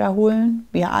davon zu erholen,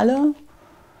 wir alle.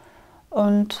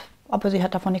 Aber sie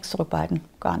hat davon nichts zurückbehalten,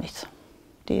 gar nichts.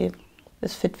 Die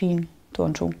ist fit wie ein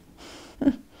Turnschuh.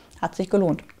 Hat sich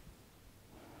gelohnt.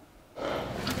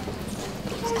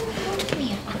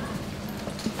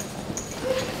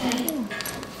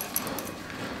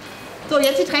 So,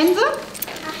 jetzt die trennen sie.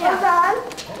 Ach ja. Und dann?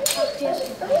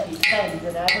 Trennen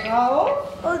sie da drauf.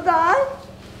 Und dann?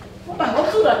 Und dann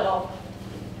hockst du da drauf.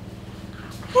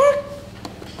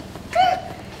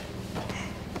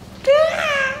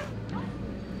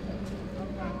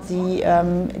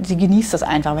 Sie genießt das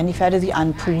einfach, wenn die Pferde sie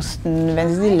anpusten,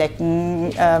 wenn sie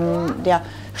lecken. Der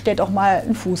stellt auch mal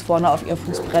einen Fuß vorne auf ihr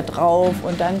Fußbrett drauf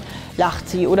und dann lacht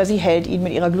sie oder sie hält ihn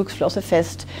mit ihrer Glücksflosse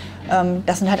fest.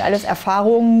 Das sind halt alles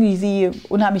Erfahrungen, die sie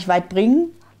unheimlich weit bringen,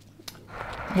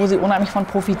 wo sie unheimlich von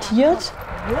profitiert.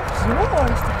 So ist das.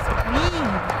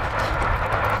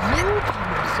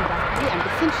 Ein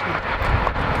bisschen schnell.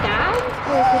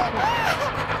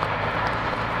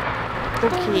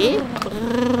 Okay.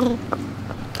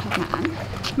 Guck mal an.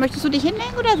 Möchtest du dich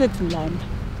hinlegen oder sitzen bleiben?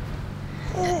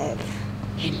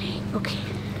 Hinlegen, okay.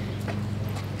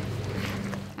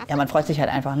 Ja, man freut sich halt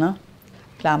einfach, ne?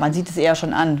 Klar, man sieht es eher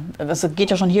schon an. Es geht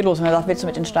ja schon hier los. Wenn man sagt, willst du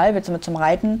mit in den Stall, willst du mit zum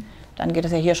Reiten, dann geht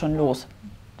es ja hier schon los.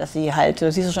 Dass sie halt,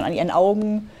 das siehst du schon an ihren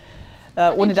Augen,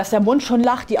 ohne dass der Mund schon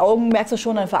lacht, die Augen merkst du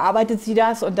schon, dann verarbeitet sie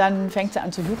das und dann fängt sie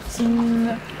an zu juchzen.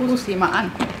 Ruf sie mal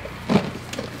an.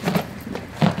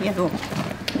 Hier so.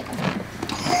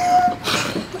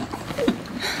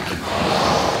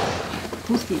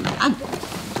 Ruf sie mal an.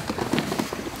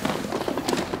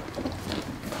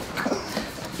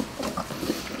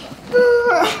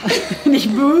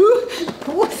 Nicht buh,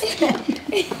 Pusten.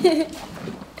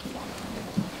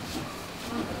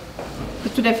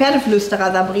 Bist du der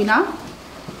Pferdeflüsterer, Sabrina?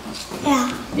 Ja.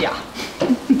 Ja.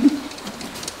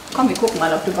 Komm, wir gucken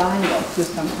mal, ob du Behinder auch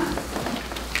flüstern kannst.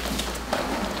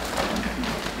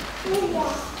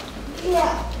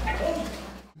 Ja.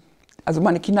 Also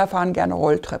meine Kinder fahren gerne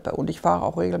Rolltreppe und ich fahre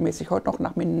auch regelmäßig heute noch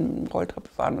nach mir Rolltreppe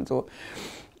fahren und so.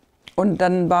 Und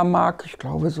dann war Marc, ich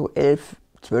glaube so 11,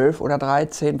 12 oder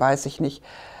 13, weiß ich nicht.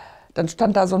 Dann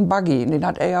stand da so ein Buggy, den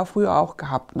hat er ja früher auch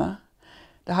gehabt, ne?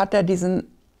 Da hat er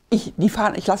diesen, ich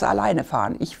lasse alleine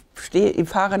fahren. Ich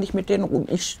fahre nicht mit denen rum,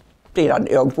 ich stehe dann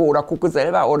irgendwo oder gucke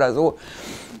selber oder so.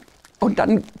 Und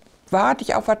dann warte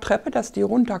ich auf der Treppe, dass die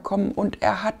runterkommen und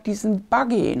er hat diesen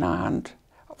Buggy in der Hand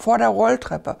vor der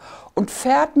Rolltreppe und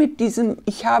fährt mit diesem,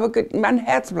 mein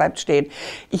Herz bleibt stehen.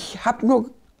 Ich habe nur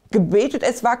gebetet,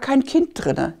 es war kein Kind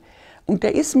drin. Und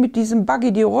der ist mit diesem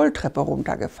Buggy die Rolltreppe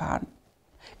runtergefahren.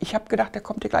 Ich habe gedacht, der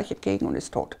kommt dir gleich entgegen und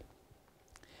ist tot.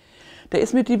 Der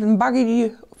ist mit diesem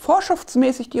Buggy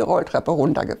vorschriftsmäßig die Rolltreppe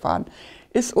runtergefahren,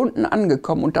 ist unten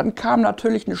angekommen und dann kam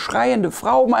natürlich eine schreiende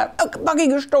Frau, mal Buggy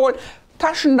gestohlen,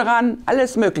 Taschen dran,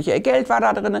 alles mögliche. Geld war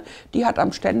da drin. Die hat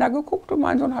am Ständer geguckt und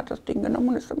mein Sohn hat das Ding genommen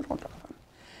und ist damit runtergefahren.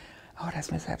 Aber da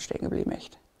ist mir das Herz stehen geblieben,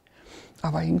 echt.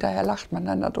 Aber hinterher lacht man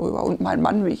dann darüber. Und mein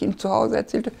Mann, wie ich ihm zu Hause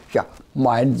erzählte, ja,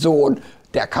 mein Sohn,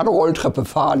 der kann Rolltreppe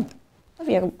fahren.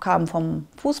 Wir kamen vom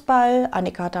Fußball,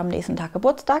 Annika hatte am nächsten Tag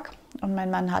Geburtstag und mein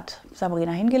Mann hat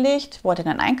Sabrina hingelegt, wollte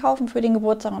dann einkaufen für den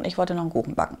Geburtstag und ich wollte noch einen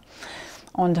Kuchen backen.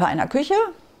 Und war in der Küche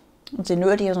und sie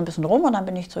nölte hier so ein bisschen rum und dann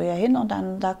bin ich zu ihr hin und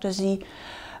dann sagte sie,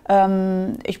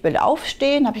 ich will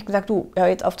aufstehen. Habe ich gesagt, du, hör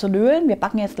jetzt auf zu nölen, wir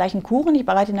backen jetzt gleich einen Kuchen, ich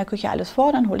bereite in der Küche alles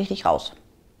vor, dann hole ich dich raus.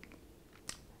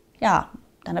 Ja,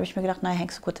 dann habe ich mir gedacht, na,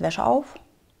 hängst du kurz Wäsche auf.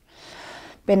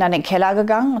 Bin dann in den Keller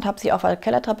gegangen und habe sie auf der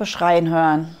Kellertreppe schreien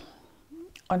hören.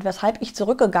 Und weshalb ich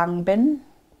zurückgegangen bin,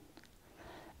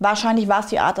 wahrscheinlich war es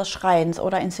die Art des Schreiens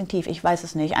oder instinktiv, ich weiß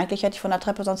es nicht. Eigentlich hätte ich von der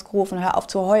Treppe sonst gerufen, hör auf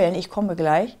zu heulen, ich komme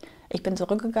gleich. Ich bin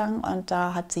zurückgegangen und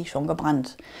da hat sie schon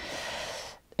gebrannt.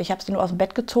 Ich habe sie nur aus dem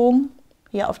Bett gezogen,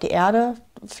 hier auf die Erde,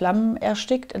 Flammen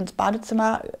erstickt, ins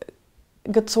Badezimmer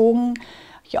gezogen,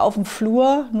 hier auf dem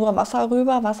Flur, nur Wasser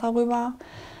rüber.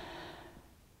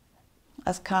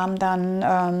 Es kam dann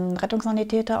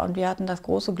Rettungssanitäter und wir hatten das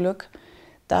große Glück,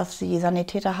 dass sie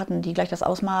Sanitäter hatten, die gleich das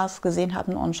Ausmaß gesehen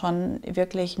hatten und schon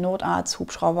wirklich Notarzt,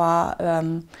 Hubschrauber,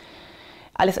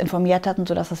 alles informiert hatten,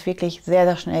 sodass es wirklich sehr,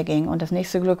 sehr schnell ging. Und das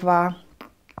nächste Glück war,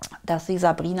 dass sie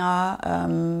Sabrina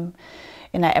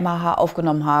in der MH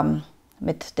aufgenommen haben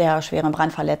mit der schweren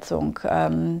Brandverletzung.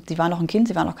 Sie war noch ein Kind,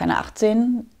 sie war noch keine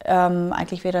 18.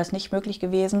 Eigentlich wäre das nicht möglich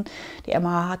gewesen. Die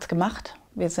MH hat es gemacht.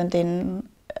 Wir sind denen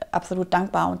absolut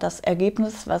dankbar. Und das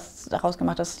Ergebnis, was daraus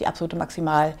gemacht ist, ist die absolute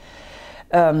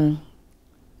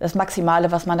das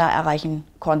Maximale, was man da erreichen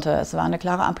konnte. Es war eine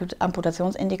klare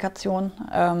Amputationsindikation.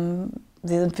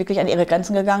 Sie sind wirklich an ihre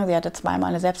Grenzen gegangen. Sie hatte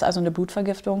zweimal eine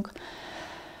Blutvergiftung.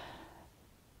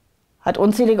 Hat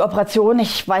unzählige Operationen,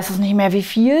 ich weiß es nicht mehr wie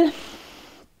viel.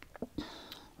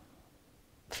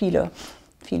 Viele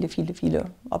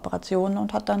Operationen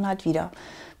und hat dann halt wieder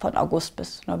von August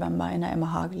bis November in der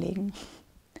MH gelegen.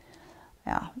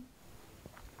 Ja.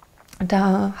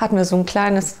 Da hatten wir so ein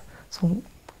kleines, so ein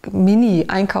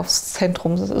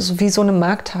Mini-Einkaufszentrum, wie so eine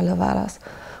Markthalle war das.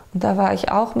 Und da war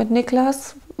ich auch mit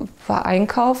Niklas, war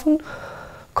einkaufen,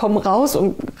 komme raus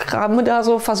und krame da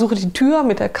so, versuche die Tür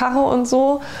mit der Karre und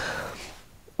so.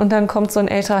 Und dann kommt so ein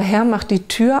älterer Herr, macht die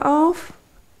Tür auf,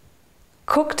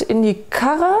 guckt in die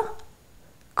Karre,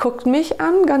 guckt mich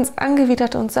an, ganz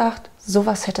angewidert und sagt,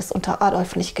 sowas hätte es unter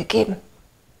Adolf nicht gegeben.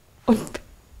 Und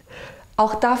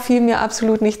auch da fiel mir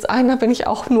absolut nichts ein, da bin ich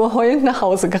auch nur heulend nach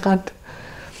Hause gerannt.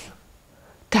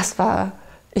 Das war,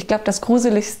 ich glaube, das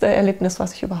gruseligste Erlebnis,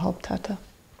 was ich überhaupt hatte.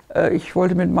 Ich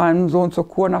wollte mit meinem Sohn zur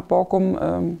Kur nach Borkum.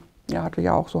 Er hatte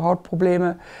ja auch so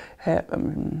Hautprobleme,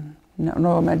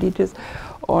 Neurodermitis.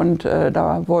 Und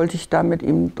da wollte ich dann mit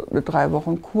ihm 3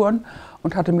 Wochen kuren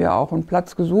und hatte mir auch einen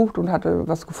Platz gesucht und hatte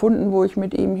was gefunden, wo ich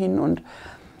mit ihm hin. Und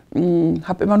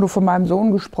habe immer nur von meinem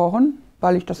Sohn gesprochen,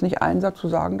 weil ich das nicht einsah, zu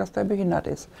sagen, dass der behindert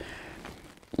ist.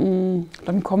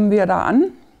 Dann kommen wir da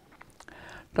an.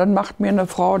 Dann macht mir eine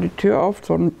Frau die Tür auf,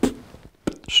 so ein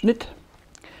Schnitt,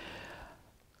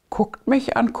 guckt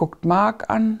mich an, guckt Marc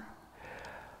an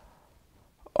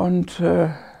und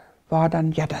war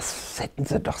dann, ja, das hätten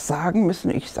Sie doch sagen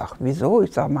müssen. Ich sage, wieso?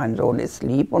 Ich sage, mein Sohn ist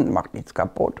lieb und macht nichts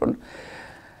kaputt. Und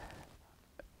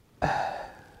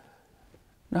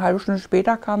eine halbe Stunde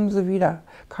später kamen sie wieder,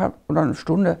 oder eine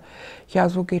Stunde. Ja,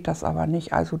 so geht das aber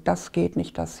nicht. Also das geht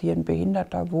nicht, dass hier ein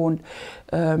Behinderter wohnt.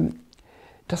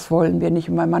 Das wollen wir nicht.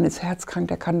 Und mein Mann ist herzkrank,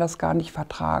 der kann das gar nicht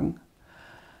vertragen.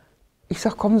 Ich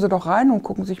sage, kommen Sie doch rein und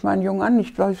gucken sich meinen Jungen an.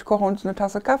 Ich koche uns eine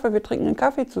Tasse Kaffee, wir trinken einen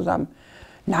Kaffee zusammen.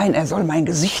 Nein, er soll mein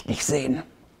Gesicht nicht sehen.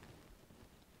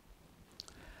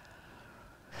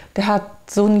 Der hat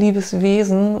so ein liebes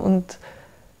Wesen und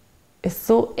ist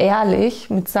so ehrlich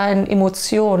mit seinen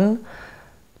Emotionen.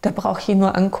 Da brauche ich ihn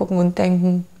nur angucken und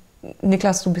denken,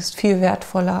 Niklas, du bist viel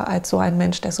wertvoller als so ein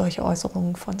Mensch, der solche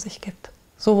Äußerungen von sich gibt.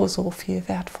 So viel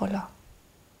wertvoller.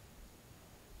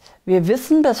 Wir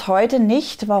wissen bis heute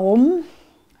nicht, warum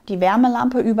die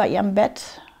Wärmelampe über ihrem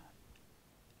Bett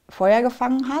Feuer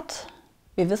gefangen hat.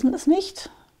 Wir wissen es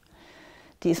nicht.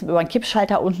 Die ist über einen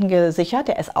Kippschalter unten gesichert.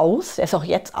 Der ist aus. Der ist auch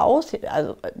jetzt aus.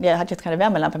 Also, der hat jetzt keine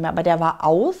Wärmelampe mehr, aber der war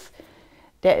aus.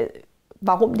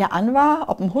 Warum der an war,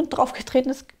 ob ein Hund draufgetreten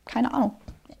ist, keine Ahnung.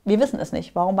 Wir wissen es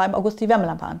nicht. Warum war im August die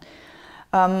Wärmelampe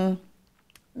an?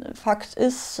 Fakt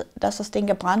ist, dass das Ding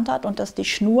gebrannt hat und dass die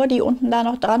Schnur, die unten da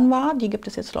noch dran war, die gibt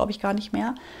es jetzt glaube ich gar nicht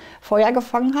mehr, Feuer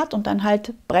gefangen hat und dann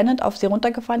halt brennend auf sie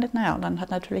runtergefallen ist. Naja, und dann hat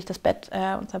natürlich das Bett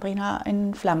und Sabrina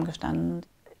in Flammen gestanden.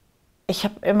 Ich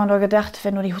habe immer nur gedacht,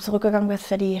 wenn du nicht zurückgegangen wärst,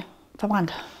 wäre die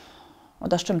verbrannt.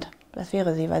 Und das stimmt, das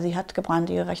wäre sie, weil sie hat gebrannt,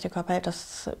 ihre rechte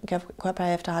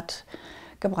Körperhälfte hat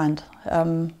gebrannt.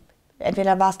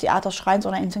 Entweder war es die Art des Schreins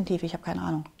oder instinktiv, ich habe keine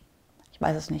Ahnung. Ich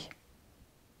weiß es nicht.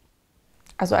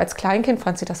 Also als Kleinkind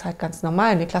fand sie das halt ganz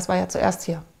normal. Niklas war ja zuerst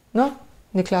hier. Ne?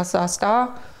 Niklas saß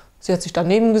da, sie hat sich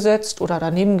daneben gesetzt oder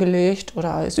daneben gelegt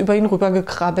oder ist über ihn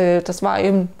rübergekrabbelt. Das war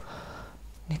eben,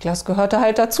 Niklas gehörte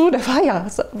halt dazu, der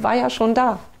war ja schon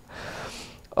da.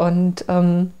 Und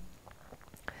dann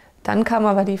kam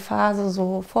aber die Phase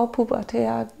so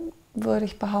vorpubertär, würde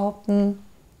ich behaupten.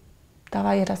 Da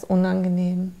war ihr das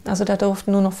unangenehm. Also da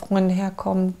durften nur noch Freunde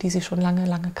herkommen, die sie schon lange,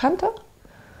 lange kannte.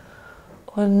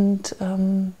 Und,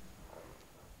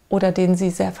 oder denen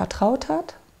sie sehr vertraut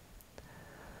hat.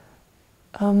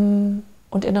 Und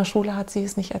in der Schule hat sie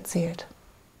es nicht erzählt.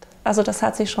 Also das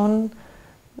hat sie schon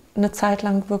eine Zeit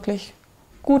lang wirklich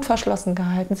gut verschlossen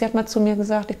gehalten. Sie hat mal zu mir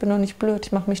gesagt, ich bin doch nicht blöd,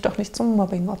 ich mache mich doch nicht zum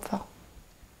Mobbingopfer.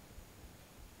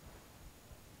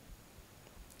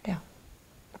 Ja.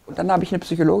 Und dann habe ich eine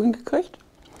Psychologin gekriegt.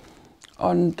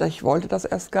 Und ich wollte das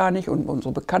erst gar nicht. Und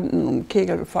unsere Bekannten und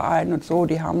Kegelverein und so,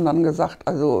 die haben dann gesagt,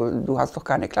 also du hast doch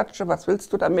keine Klatsche, was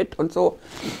willst du damit und so.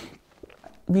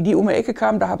 Wie die um die Ecke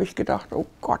kam, da habe ich gedacht, oh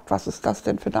Gott, was ist das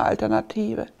denn für eine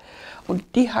Alternative?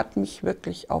 Und die hat mich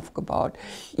wirklich aufgebaut.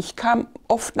 Ich kam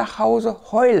oft nach Hause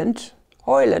heulend.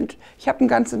 Ich habe den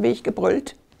ganzen Weg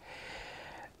gebrüllt,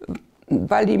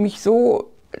 weil die mich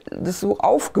das so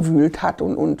aufgewühlt hat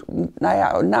und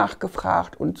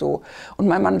nachgefragt und so. Und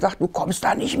mein Mann sagt, du kommst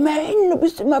da nicht mehr hin, du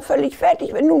bist immer völlig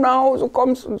fertig, wenn du nach Hause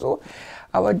kommst und so.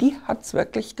 Aber die hat es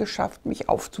wirklich geschafft, mich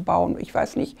aufzubauen. Ich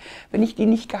weiß nicht, wenn ich die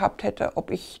nicht gehabt hätte,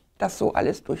 ob ich das so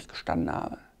alles durchgestanden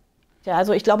habe. Ja,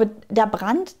 also ich glaube, der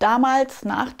Brand damals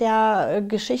nach der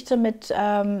Geschichte mit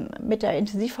der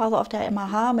Intensivphase auf der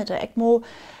MAH, mit der ECMO,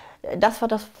 das war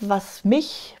das, was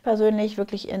mich persönlich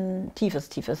wirklich in ein tiefes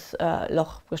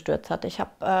Loch gestürzt hat. Ich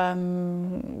habe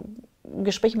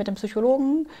Gespräche mit dem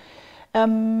Psychologen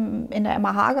in der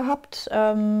MAH gehabt.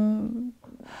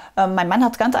 Mein Mann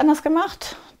hat es ganz anders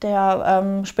gemacht.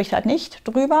 Der spricht halt nicht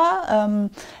drüber.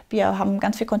 Wir haben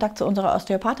ganz viel Kontakt zu unserer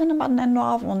Osteopathin in Bad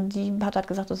Nennendorf und die hat halt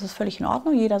gesagt, das ist völlig in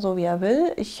Ordnung, jeder so wie er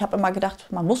will. Ich habe immer gedacht,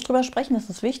 man muss drüber sprechen, das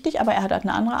ist wichtig, aber er hat halt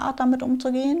eine andere Art, damit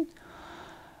umzugehen.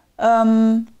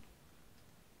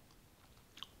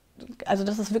 Also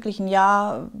das ist wirklich ein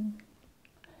Jahr,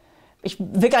 ich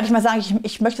will gar nicht mal sagen,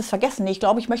 ich möchte es vergessen. Nee, ich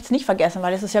glaube, ich möchte es nicht vergessen,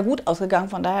 weil es ist ja gut ausgegangen,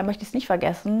 von daher möchte ich es nicht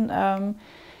vergessen.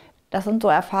 Das sind so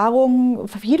Erfahrungen,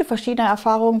 viele verschiedene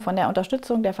Erfahrungen von der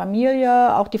Unterstützung der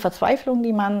Familie, auch die Verzweiflung,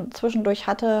 die man zwischendurch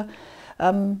hatte,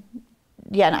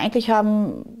 die einen eigentlich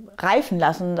haben reifen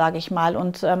lassen, sage ich mal.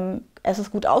 Und es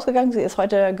ist gut ausgegangen, sie ist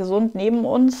heute gesund neben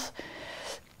uns.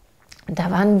 Da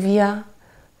waren wir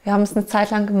haben es eine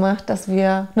Zeit lang gemacht, dass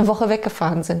wir eine Woche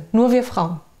weggefahren sind. Nur wir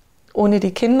Frauen. Ohne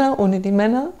die Kinder, ohne die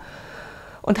Männer.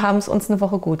 Und haben es uns eine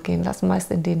Woche gut gehen lassen,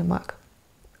 meist in Dänemark.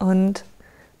 Und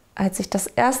als ich das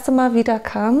erste Mal wieder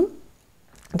kam,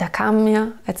 da kam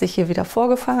mir, als ich hier wieder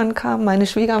vorgefahren kam, meine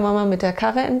Schwiegermama mit der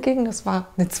Karre entgegen. Das war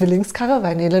eine Zwillingskarre,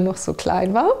 weil Nele noch so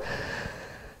klein war.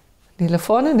 Nele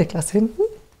vorne, Niklas hinten.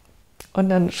 Und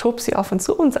dann schob sie auf uns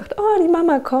zu und sagt, oh, die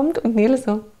Mama kommt. Und Nele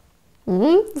so,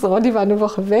 so, die war eine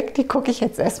Woche weg, die gucke ich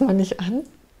jetzt erstmal nicht an.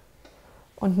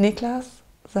 Und Niklas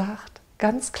sagt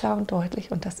ganz klar und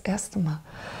deutlich und das erste Mal,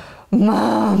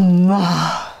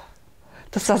 Mama.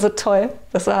 Das war so toll.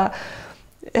 Da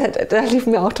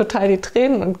liefen mir auch total die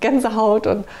Tränen und Gänsehaut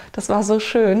und das war so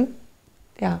schön.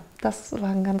 Ja, das war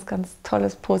ein ganz, ganz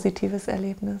tolles, positives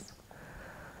Erlebnis.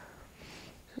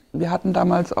 Wir hatten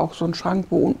damals auch so einen Schrank,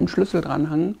 wo unten Schlüssel dran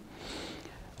hang.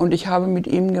 Und ich habe mit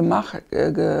ihm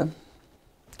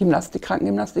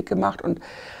Krankengymnastik gemacht und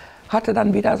hatte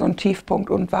dann wieder so einen Tiefpunkt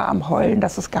und war am Heulen,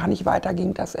 dass es gar nicht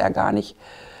weiterging, dass er gar nicht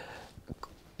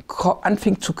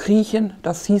anfing zu kriechen.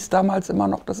 Das hieß damals immer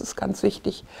noch, das ist ganz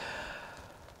wichtig.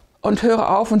 Und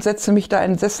höre auf und setze mich da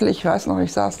in den Sessel. Ich weiß noch,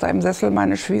 ich saß da im Sessel,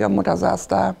 meine Schwiegermutter saß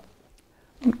da.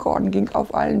 Und Gordon ging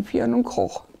auf allen Vieren und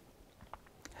kroch.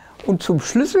 Und zum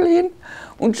Schlüssel hin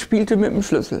und spielte mit dem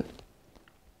Schlüssel.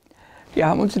 Wir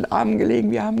haben uns in den Armen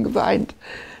gelegen, wir haben geweint.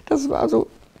 Das war so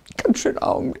ein ganz schöner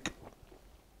Augenblick.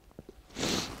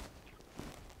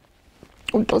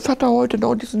 Und das hat er heute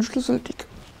noch, diesen Schlüsseldick.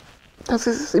 Das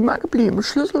ist es immer geblieben.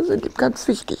 Schlüssel sind ihm ganz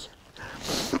wichtig.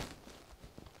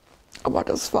 Aber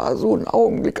das war so ein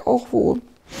Augenblick auch, wo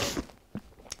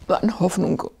an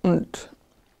Hoffnung und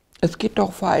es geht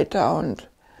doch weiter und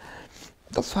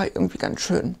das war irgendwie ganz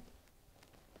schön.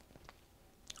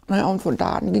 Naja, und von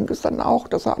da an ging es dann auch,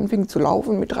 dass er anfing zu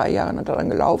laufen. Mit 3 Jahren hat er dann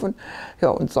gelaufen. Ja,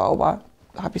 und sauber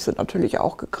habe ich sie natürlich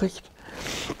auch gekriegt.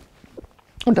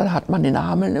 Und dann hat man in der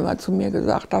Hameln immer zu mir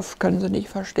gesagt, das können Sie nicht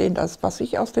verstehen. Das, was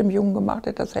ich aus dem Jungen gemacht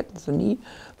hätte, das hätten Sie nie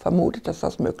vermutet, dass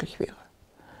das möglich wäre.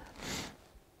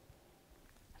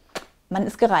 Man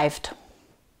ist gereift.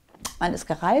 Man ist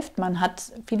gereift, man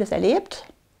hat vieles erlebt.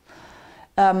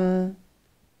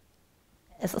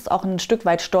 Es ist auch ein Stück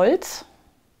weit Stolz,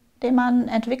 den man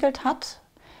entwickelt hat.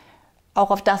 Auch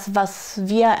auf das, was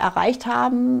wir erreicht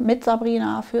haben mit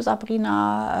Sabrina, für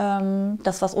Sabrina,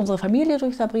 das, was unsere Familie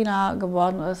durch Sabrina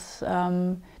geworden ist.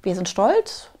 Wir sind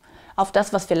stolz auf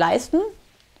das, was wir leisten.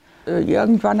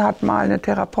 Irgendwann hat mal eine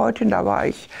Therapeutin, da war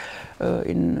ich,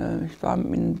 ich war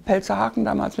in Pelzerhaken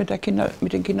damals mit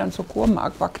den Kindern zur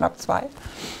Kurmark, war knapp 2.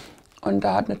 Und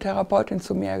da hat eine Therapeutin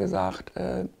zu mir gesagt,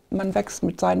 man wächst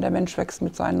mit seinen, der Mensch wächst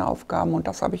mit seinen Aufgaben. Und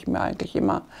das habe ich mir eigentlich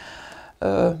immer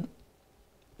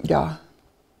ja,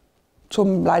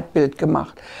 zum Leitbild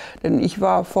gemacht. Denn ich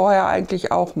war vorher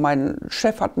eigentlich auch, mein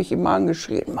Chef hat mich immer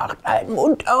angeschrien, mach deinen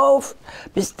Mund auf,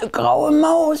 bist du graue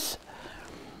Maus.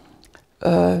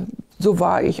 So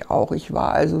war ich auch. Ich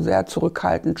war also sehr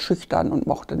zurückhaltend, schüchtern und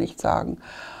mochte nichts sagen.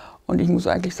 Und ich muss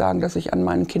eigentlich sagen, dass ich an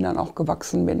meinen Kindern auch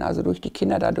gewachsen bin. Also durch die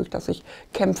Kinder, dadurch, dass ich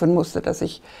kämpfen musste, dass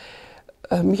ich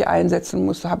mich einsetzen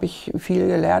musste, habe ich viel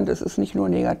gelernt. Es ist nicht nur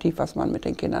negativ, was man mit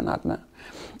den Kindern hat. Ne?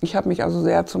 Ich habe mich also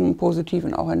sehr zum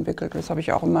Positiven auch entwickelt. Das habe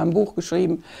ich auch in meinem Buch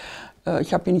geschrieben.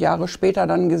 Ich habe ihn Jahre später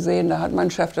dann gesehen. Da hat mein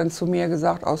Chef dann zu mir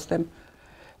gesagt, aus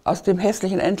dem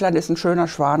hässlichen Entlein ist ein schöner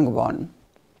Schwan geworden.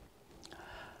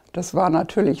 Das war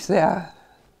natürlich sehr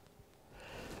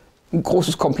ein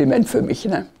großes Kompliment für mich.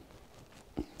 Ne?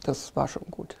 Das war schon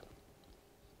gut.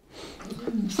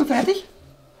 Bist du fertig?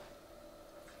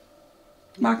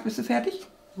 Marc, bist du fertig?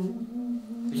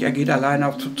 Er geht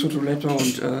alleine zur Toilette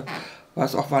und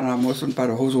weiß auch, wann er muss. Und bei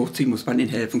der Hose hochziehen muss man ihnen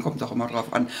helfen. Kommt auch immer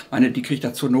drauf an. Meine, die kriegt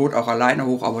er zur Not auch alleine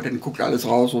hoch, aber dann guckt alles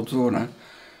raus und so. Ne?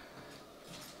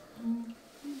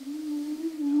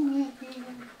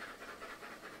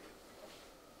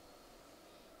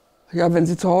 Ja, wenn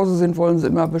sie zu Hause sind, wollen sie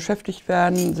immer beschäftigt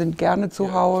werden, sind gerne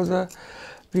zu Hause.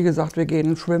 Wie gesagt, wir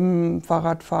gehen schwimmen,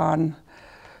 Fahrrad fahren,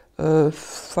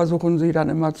 versuchen sie dann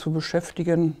immer zu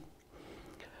beschäftigen.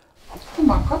 Komm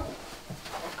mal, komm.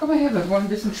 Komm mal her, wir wollen ein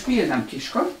bisschen spielen am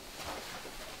Tisch, komm.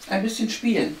 Ein bisschen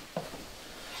spielen.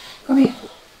 Komm her.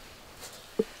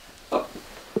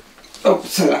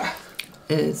 Upsala.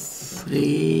 Es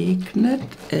regnet,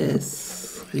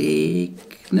 es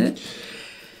regnet.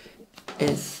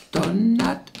 Es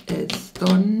donnert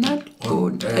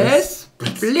und es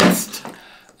blitzt.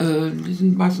 Die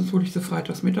sind meistens hole ich sie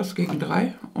freitags mittags gegen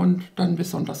 3 und dann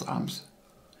bis sonntags abends.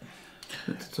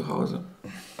 Jetzt zu Hause.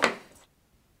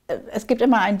 Es gibt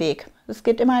immer einen Weg. Es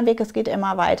gibt immer einen Weg, es geht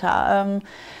immer weiter.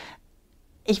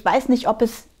 Ich weiß nicht, ob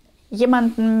es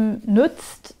jemandem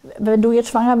nützt, wenn du jetzt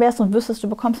schwanger wärst und wüsstest, du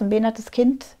bekommst ein behindertes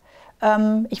Kind.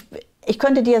 Ich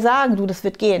könnte dir sagen, du, das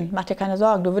wird gehen, mach dir keine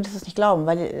Sorgen, du würdest es nicht glauben,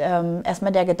 weil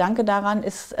erstmal der Gedanke daran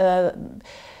ist,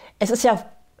 es ist ja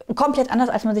komplett anders,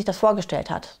 als man sich das vorgestellt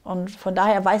hat. Und von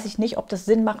daher weiß ich nicht, ob das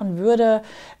Sinn machen würde,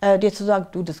 dir zu sagen,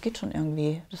 du, das geht schon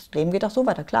irgendwie, das Leben geht auch so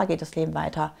weiter, klar geht das Leben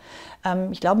weiter.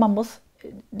 Ich glaube, man muss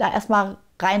da erstmal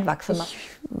reinwachsen. Ich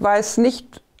weiß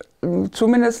nicht,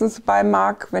 zumindest bei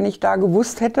Marc, wenn ich da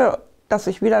gewusst hätte, dass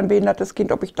ich wieder ein behindertes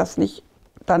Kind, ob ich das nicht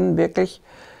dann wirklich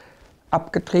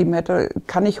abgetrieben hätte,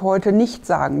 kann ich heute nicht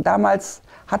sagen. Damals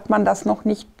hat man das noch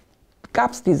nicht,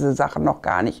 gab es diese Sachen noch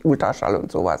gar nicht, Ultraschall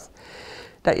und sowas.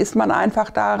 Da ist man einfach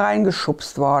da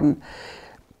reingeschubst worden.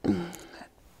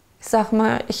 Ich sag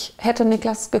mal, ich hätte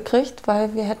Niklas gekriegt,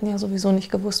 weil wir hätten ja sowieso nicht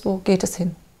gewusst, wo geht es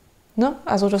hin. Ne?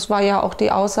 Also das war ja auch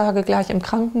die Aussage gleich im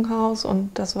Krankenhaus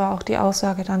und das war auch die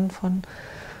Aussage dann von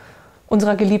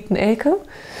unserer geliebten Elke.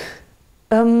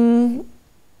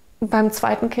 Beim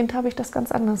zweiten Kind habe ich das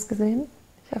ganz anders gesehen.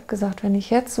 Ich habe gesagt, wenn ich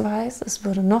jetzt weiß, es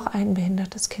würde noch ein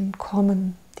behindertes Kind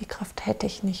kommen, die Kraft hätte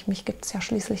ich nicht. Mich gibt es ja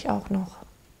schließlich auch noch.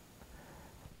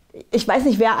 Ich weiß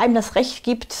nicht, wer einem das Recht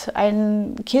gibt,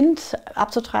 ein Kind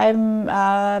abzutreiben,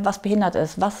 was behindert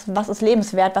ist. Was ist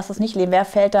lebenswert, was ist nicht lebenswert? Wer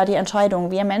fällt da die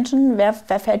Entscheidung? Wir Menschen, wer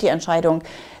fällt die Entscheidung?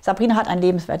 Sabrina hat ein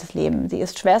lebenswertes Leben. Sie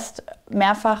ist schwerst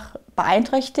mehrfach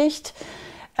beeinträchtigt.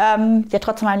 Sie hat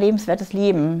trotzdem ein lebenswertes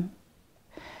Leben.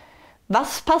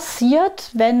 Was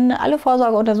passiert, wenn alle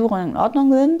Vorsorgeuntersuchungen in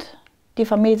Ordnung sind? Die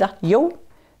Familie sagt, jo,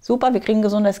 super, wir kriegen ein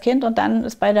gesundes Kind und dann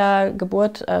ist bei der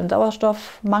Geburt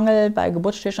Sauerstoffmangel, bei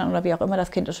Geburtsstillstand oder wie auch immer,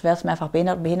 das Kind ist schwerst mehrfach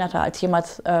behinderter als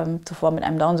jemals zuvor mit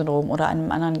einem Down-Syndrom oder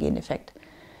einem anderen Gendefekt.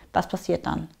 Was passiert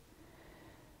dann?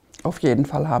 Auf jeden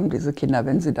Fall haben diese Kinder,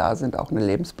 wenn sie da sind, auch eine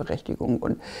Lebensberechtigung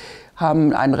und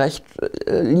haben ein Recht,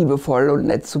 liebevoll und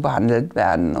nett zu behandelt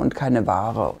werden und keine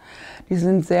Ware. Die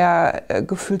sind sehr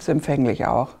gefühlsempfänglich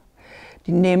auch.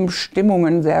 Die nehmen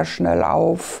Stimmungen sehr schnell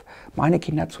auf, meine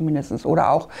Kinder zumindest. Oder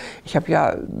auch, ich habe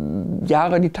ja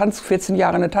 14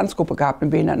 Jahre eine Tanzgruppe gehabt,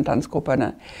 eine Behindertentanzgruppe.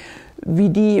 Ne? Wie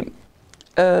die,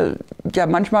 ja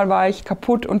manchmal war ich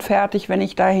kaputt und fertig, wenn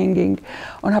ich da hinging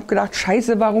und habe gedacht,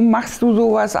 Scheiße, warum machst du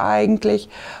sowas eigentlich?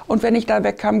 Und wenn ich da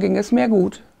wegkam, ging es mir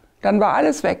gut. Dann war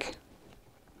alles weg.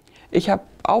 Ich habe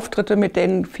Auftritte mit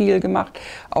denen viel gemacht,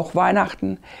 auch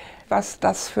Weihnachten. Was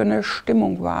das für eine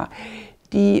Stimmung war.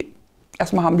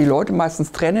 Erstmal haben die Leute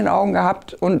meistens Tränen in den Augen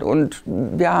gehabt und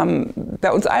wir haben,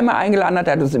 wer uns einmal eingeladen hat,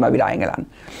 der hat uns immer wieder eingeladen.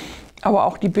 Aber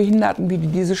auch die Behinderten, wie die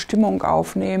diese Stimmung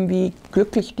aufnehmen, wie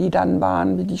glücklich die dann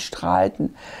waren, wie die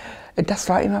strahlten. Das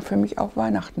war immer für mich auch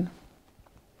Weihnachten.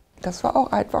 Das war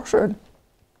auch einfach schön.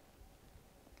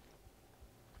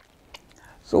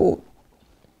 So,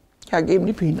 ja, geben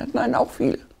die Behinderten einen auch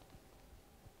viel.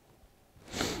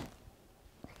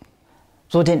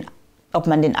 So ob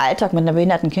man den Alltag mit einer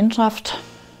behinderten Kind schafft,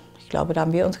 ich glaube, da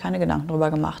haben wir uns keine Gedanken drüber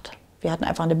gemacht. Wir hatten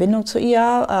einfach eine Bindung zu ihr.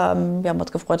 Wir haben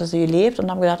uns gefreut, dass sie lebt und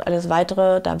haben gedacht, alles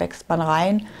Weitere, da wächst man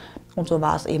rein. Und so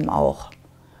war es eben auch.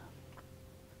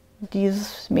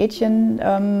 Dieses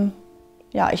Mädchen,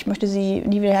 ja, ich möchte sie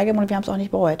nie wieder hergeben und wir haben es auch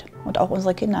nicht bereut. Und auch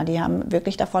unsere Kinder, die haben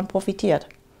wirklich davon profitiert.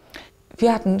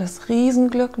 Wir hatten das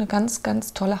Riesenglück, eine ganz,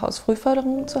 ganz tolle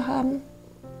Hausfrühförderung zu haben.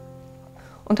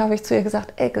 Und da habe ich zu ihr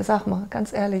gesagt, ey, sag mal,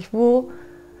 ganz ehrlich, wo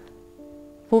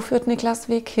führt Niklas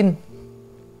Weg hin?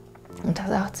 Und da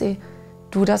sagt sie,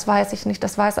 du, das weiß ich nicht,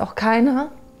 das weiß auch keiner,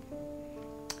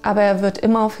 aber er wird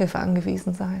immer auf Hilfe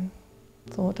angewiesen sein.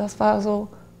 So, das war so,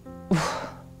 uff.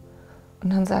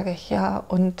 Und dann sage ich, ja,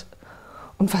 und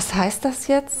was heißt das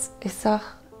jetzt? Ich sage,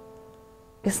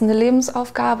 ist eine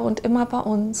Lebensaufgabe und immer bei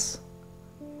uns.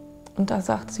 Und da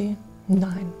sagt sie,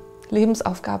 nein.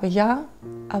 Lebensaufgabe ja,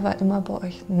 aber immer bei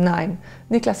euch nein.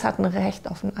 Niklas hat ein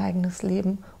Recht auf ein eigenes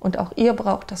Leben und auch ihr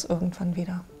braucht das irgendwann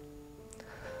wieder.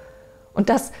 Und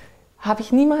das habe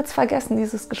ich niemals vergessen,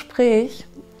 dieses Gespräch,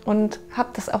 und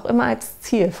habe das auch immer als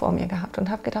Ziel vor mir gehabt und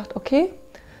habe gedacht, okay,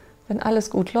 wenn alles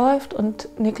gut läuft und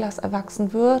Niklas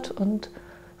erwachsen wird und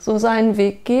so seinen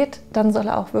Weg geht, dann soll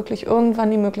er auch wirklich irgendwann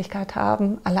die Möglichkeit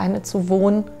haben, alleine zu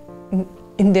wohnen,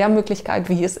 in der Möglichkeit,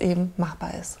 wie es eben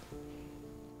machbar ist.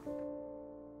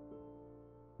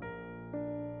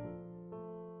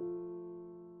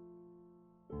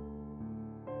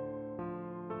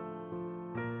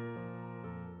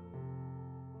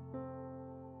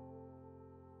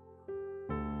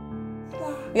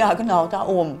 Ja, genau, da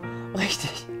oben.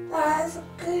 Richtig. Da ist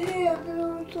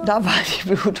Gehirnblutung. Da war die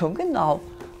Blutung, genau.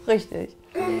 Richtig.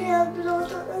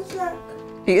 Gehirnblutung ist weg.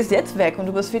 Die ist jetzt weg und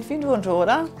du bist fit wie ein Turnschuh,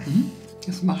 oder?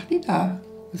 Was macht die da?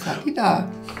 Was hat die da?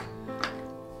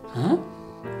 Hm?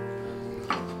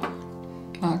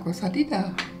 Markus, was hat die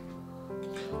da?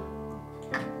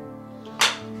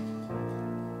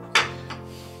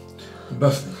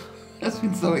 Was? Das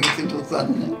findest du aber jetzt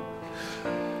interessant, ne?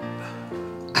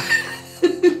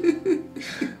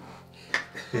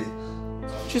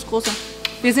 Tschüss, Großer.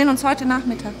 Wir sehen uns heute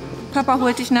Nachmittag. Papa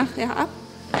holt dich nachher ab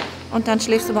und dann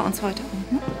schläfst du bei uns heute.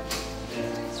 Mhm.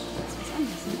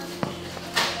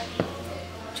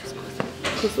 Tschüss, Großer.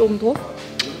 Kuss oben drauf.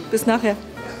 Bis nachher.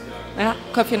 Ja,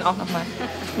 Köpfchen auch nochmal.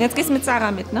 Und jetzt gehst du mit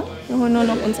Sarah mit, ne? Wir holen nur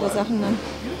noch unsere Sachen dann.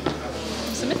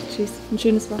 Bist du mit? Tschüss. Ein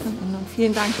schönes Wochenende und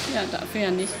vielen Dank. Ja, dafür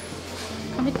ja nicht.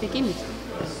 Komm mit, wir gehen mit.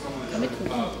 Komm mit, wir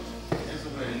gehen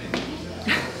mit.